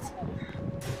 right?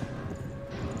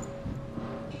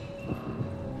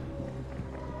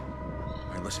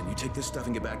 Alright, listen, you take this stuff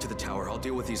and get back to the tower. I'll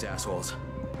deal with these assholes.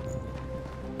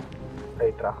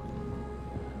 Right, Ra.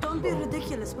 Don't be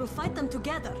ridiculous. We'll fight them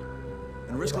together.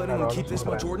 And risk letting them keep this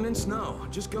much ordnance? No,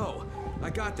 just go.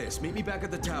 I got this. Meet me back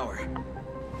at the tower.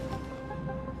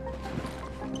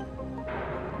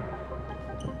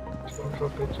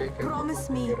 Promise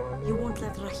me you won't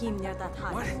let Rahim near that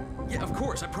hive. What? Yeah, of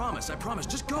course. I promise.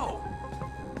 Just go.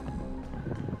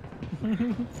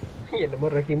 என்னமோ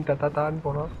ரஹீம் தத்தான்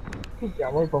போனா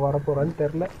அவன் இப்ப வர போறான்னு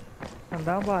தெரியல.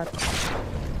 அதான் பார்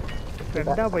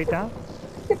ரெண்டா போயிட்டான்.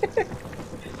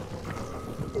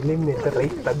 எலிமினேட்டர்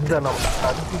ரைட் தக்தானா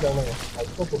தக்தானா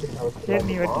அப்போ போட்டு சரி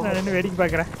நீ வெட்டி நான் என்ன வேடிக்கை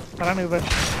பார்க்கறேன். பரானுக்கு பார்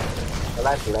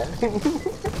நல்லா இருக்குல.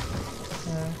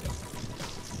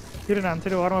 இரு நான்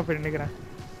சரி ஓரமா போய் நிக்கிறேன்.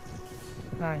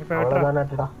 இப்போ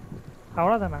அவ்வளவுதானடா.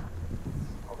 அவ்வளவுதானா?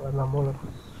 அவ்வளவுதான் மூளை.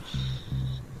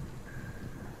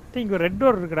 இங்க ஒரு ரெட்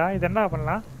டோர் இருக்குடா. இது என்ன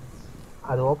பண்ணலாம்?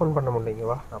 அது ஓபன் பண்ண முடியலங்க.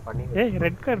 வா நான் பண்ணி. ஏய்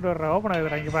ரெட் கலர் டோர் ஓபன்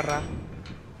ஆகுதுடா. இங்க பாருடா.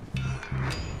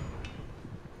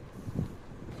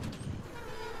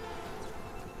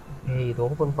 ஏய் இது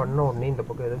ஓபன் பண்ண உடனே இந்த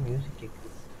பக்கம் ஏதோ மியூசிக் கேக்குது.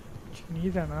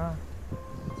 நீதானா?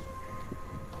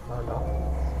 ஆடா.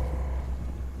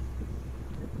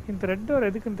 இந்த ரெட் டோர்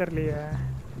எதுக்குன்னு தெரியலையே.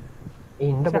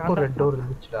 ஏய் இந்த பக்கம் ரெட் டோர்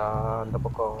இருந்துச்சுடா. அந்த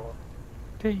பக்கம்.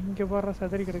 டேய் இங்க பாருடா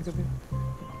சதறி கிடக்குது.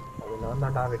 அது நான்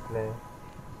தான்டா வெட்டினேன்.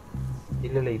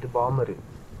 இல்ல இது பாமர்.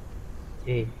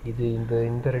 ஏய் இது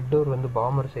இந்த ரெட் டோர் வந்து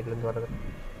பாமர் சைடுல இருந்து வரது.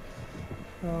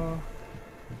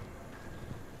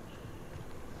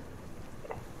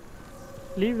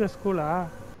 Leave the school,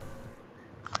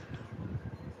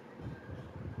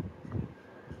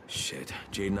 Shit.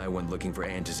 Jade and I went looking for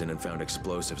Antizin and found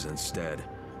explosives instead.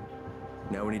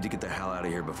 Now we need to get the hell out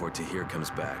of here before Tahir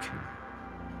comes back.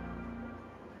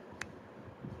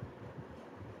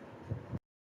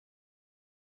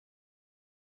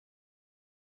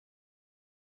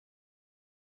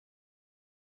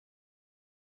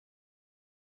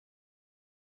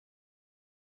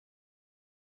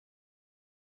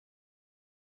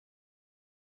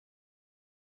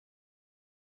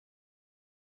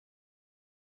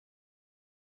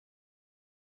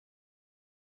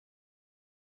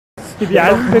 இது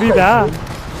யாருக்கு தெரியுதா?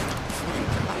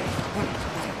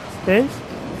 ஏய்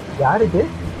யார் இது?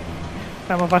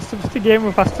 நம்ம ஃபர்ஸ்ட் கேம்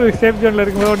ஃபர்ஸ்ட் சேஃப் ஜோன்ல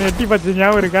இருக்கும்போது ஒன்னு எட்டி பார்த்து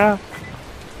ஞாபகம் இருக்கா?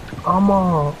 ஆமா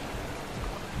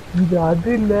இது அது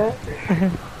இல்ல.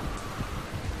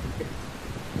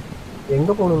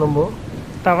 எங்க போணும் நம்ம?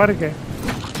 டவருக்கு.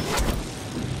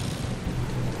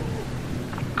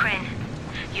 Crane,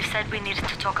 you said we needed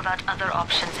to talk about other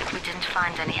options if we didn't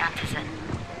find any Antizin.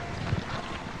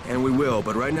 And we will,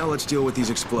 but right now let's deal with these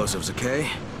explosives, okay?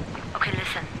 Okay,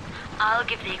 listen. I'll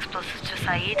give the explosives to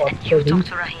Saeed and you talk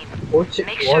to Rahim.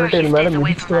 Make sure he stays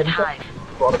away from that hive.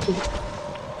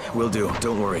 Will do,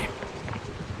 don't worry.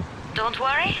 Don't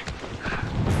worry?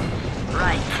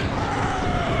 Right.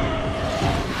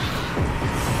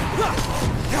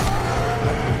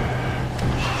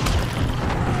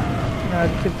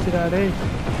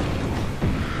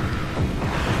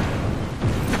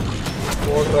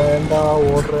 ஓடுறேன்டா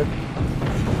ஓடுறேன்.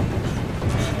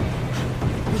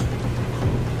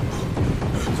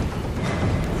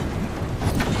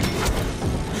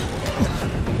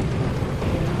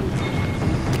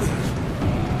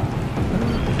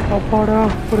 அப்பாடா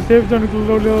ஒரு safe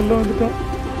ஜோனுக்குள்ள உள்ள வந்துட்டோம்.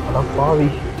 அட பாவி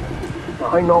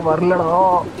நான் வரலடா.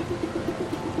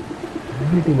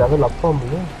 பிடி லெவல் அப்பா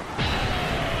முடியும்.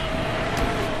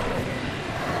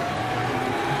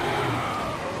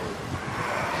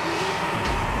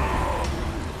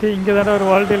 இங்க தானே ஒரு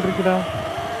வால்டேல் இருக்குடா.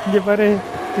 இங்க பாரு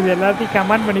இது எல்லாத்தையும்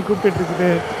கமாண்ட் பண்ணி கூப்பிட்டு இருக்குது.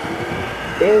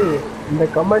 ஏய் இந்த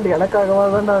கமாண்ட் எனக்காகவா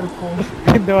தான்டா இருக்கும்.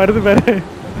 இந்த வருது பாரு.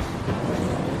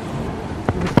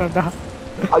 இதுடா.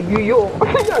 ஐயோ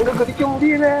அங்க குதிக்க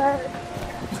முடியல.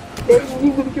 ஏய்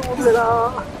நீ குதிக்க முடியலடா.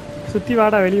 சுத்தி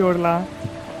வாடா வெளிய ஓடலாம்.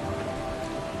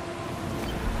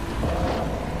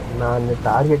 நான்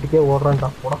டார்கெட்டுக்கே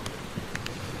ஓடுறேன்டா. போடா.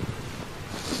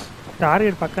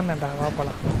 டார்கெட் பக்கம் தான்டா. வா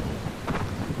போலாம்.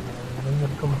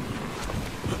 இருக்கும்.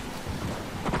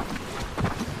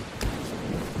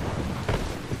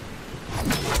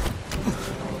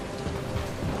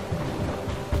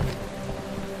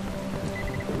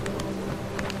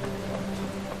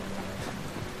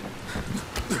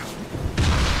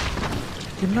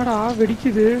 என்னடா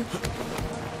வெடிக்குது?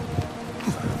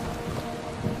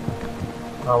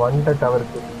 நான் வந்த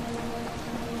டவருக்கு.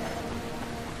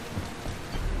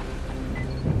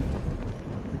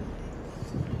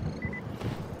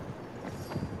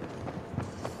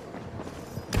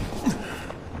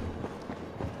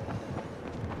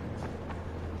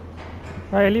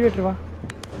 எலிவேட்டர் வா.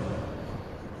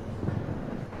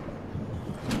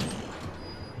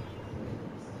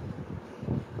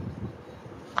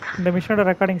 இந்த மிஷனோட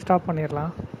ரெக்கார்டிங் ஸ்டாப்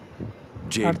பண்ணிரலாம்.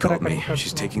 Jade called me.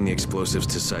 She's taking the explosives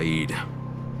to Saeed.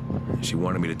 She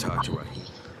wanted me to talk to her.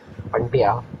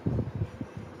 பண்ணியா?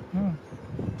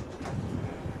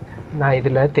 நான்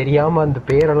இதுல தெரியாம அந்த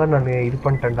பேரெல்லாம் நான் இது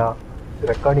பண்ணிட்டேன்டா.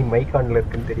 ரெக்கார்டிங் மைக் ஆன்ல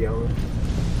இருக்குன்னு தெரியாம.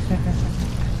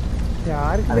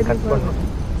 யாருக்கு அதை கட் பண்ணணும்.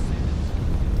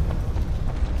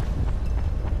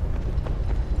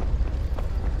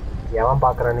 எவன்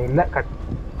பாக்குறானே இல்ல கட்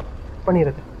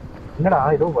பண்ணிருது. என்னடா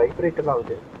ஏதோ வைப்ரேட் எல்லாம்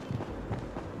ஆகுது.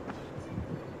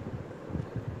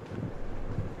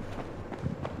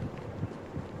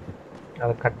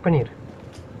 அதை கட் பண்ணிரு.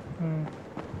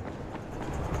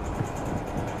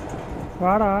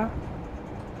 வாடா.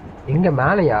 எங்க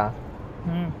மேலையா?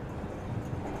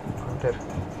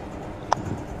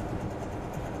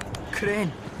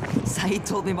 Crane, Saeed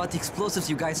told me about the explosives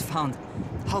you guys found.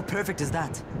 How perfect is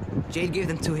that? Jade gave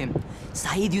them to him.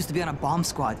 Saeed used to be on a bomb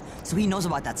squad, so he knows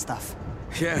about that stuff.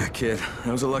 Yeah, kid.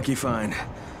 That was a lucky find.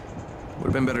 Would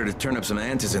have been better to turn up some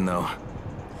Antizin, though.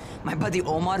 My buddy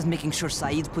Omar is making sure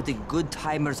Saeed's putting good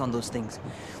timers on those things.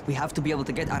 We have to be able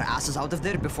to get our asses out of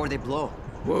there before they blow.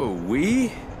 Whoa, we?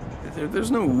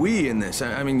 There's no we in this.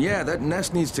 I mean, yeah, that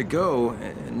nest needs to go.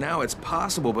 Now it's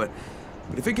possible, but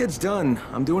if it gets done,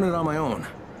 I'm doing it on my own.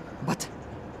 But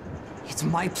it's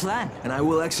my plan. And I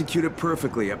will execute it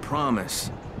perfectly, I promise.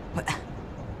 But...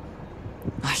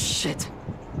 ah, shit.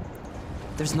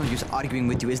 There's no use arguing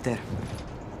with you, is there?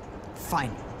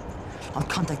 Fine. I'll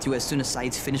contact you as soon as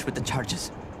Saeed's finished with the charges.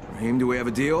 Raheem, do we have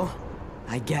a deal?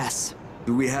 I guess.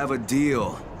 Do we have a deal?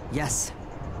 Yes.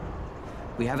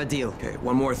 We have a deal. Okay,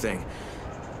 one more thing.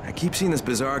 I keep seeing this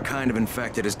bizarre kind of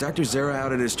infected. Is Dr. Zera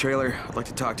out at his trailer? I'd like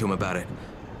to talk to him about it.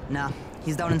 Nah,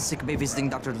 he's down in sick bay visiting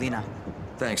Dr. Lena.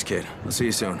 Thanks, kid. I'll see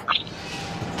you soon.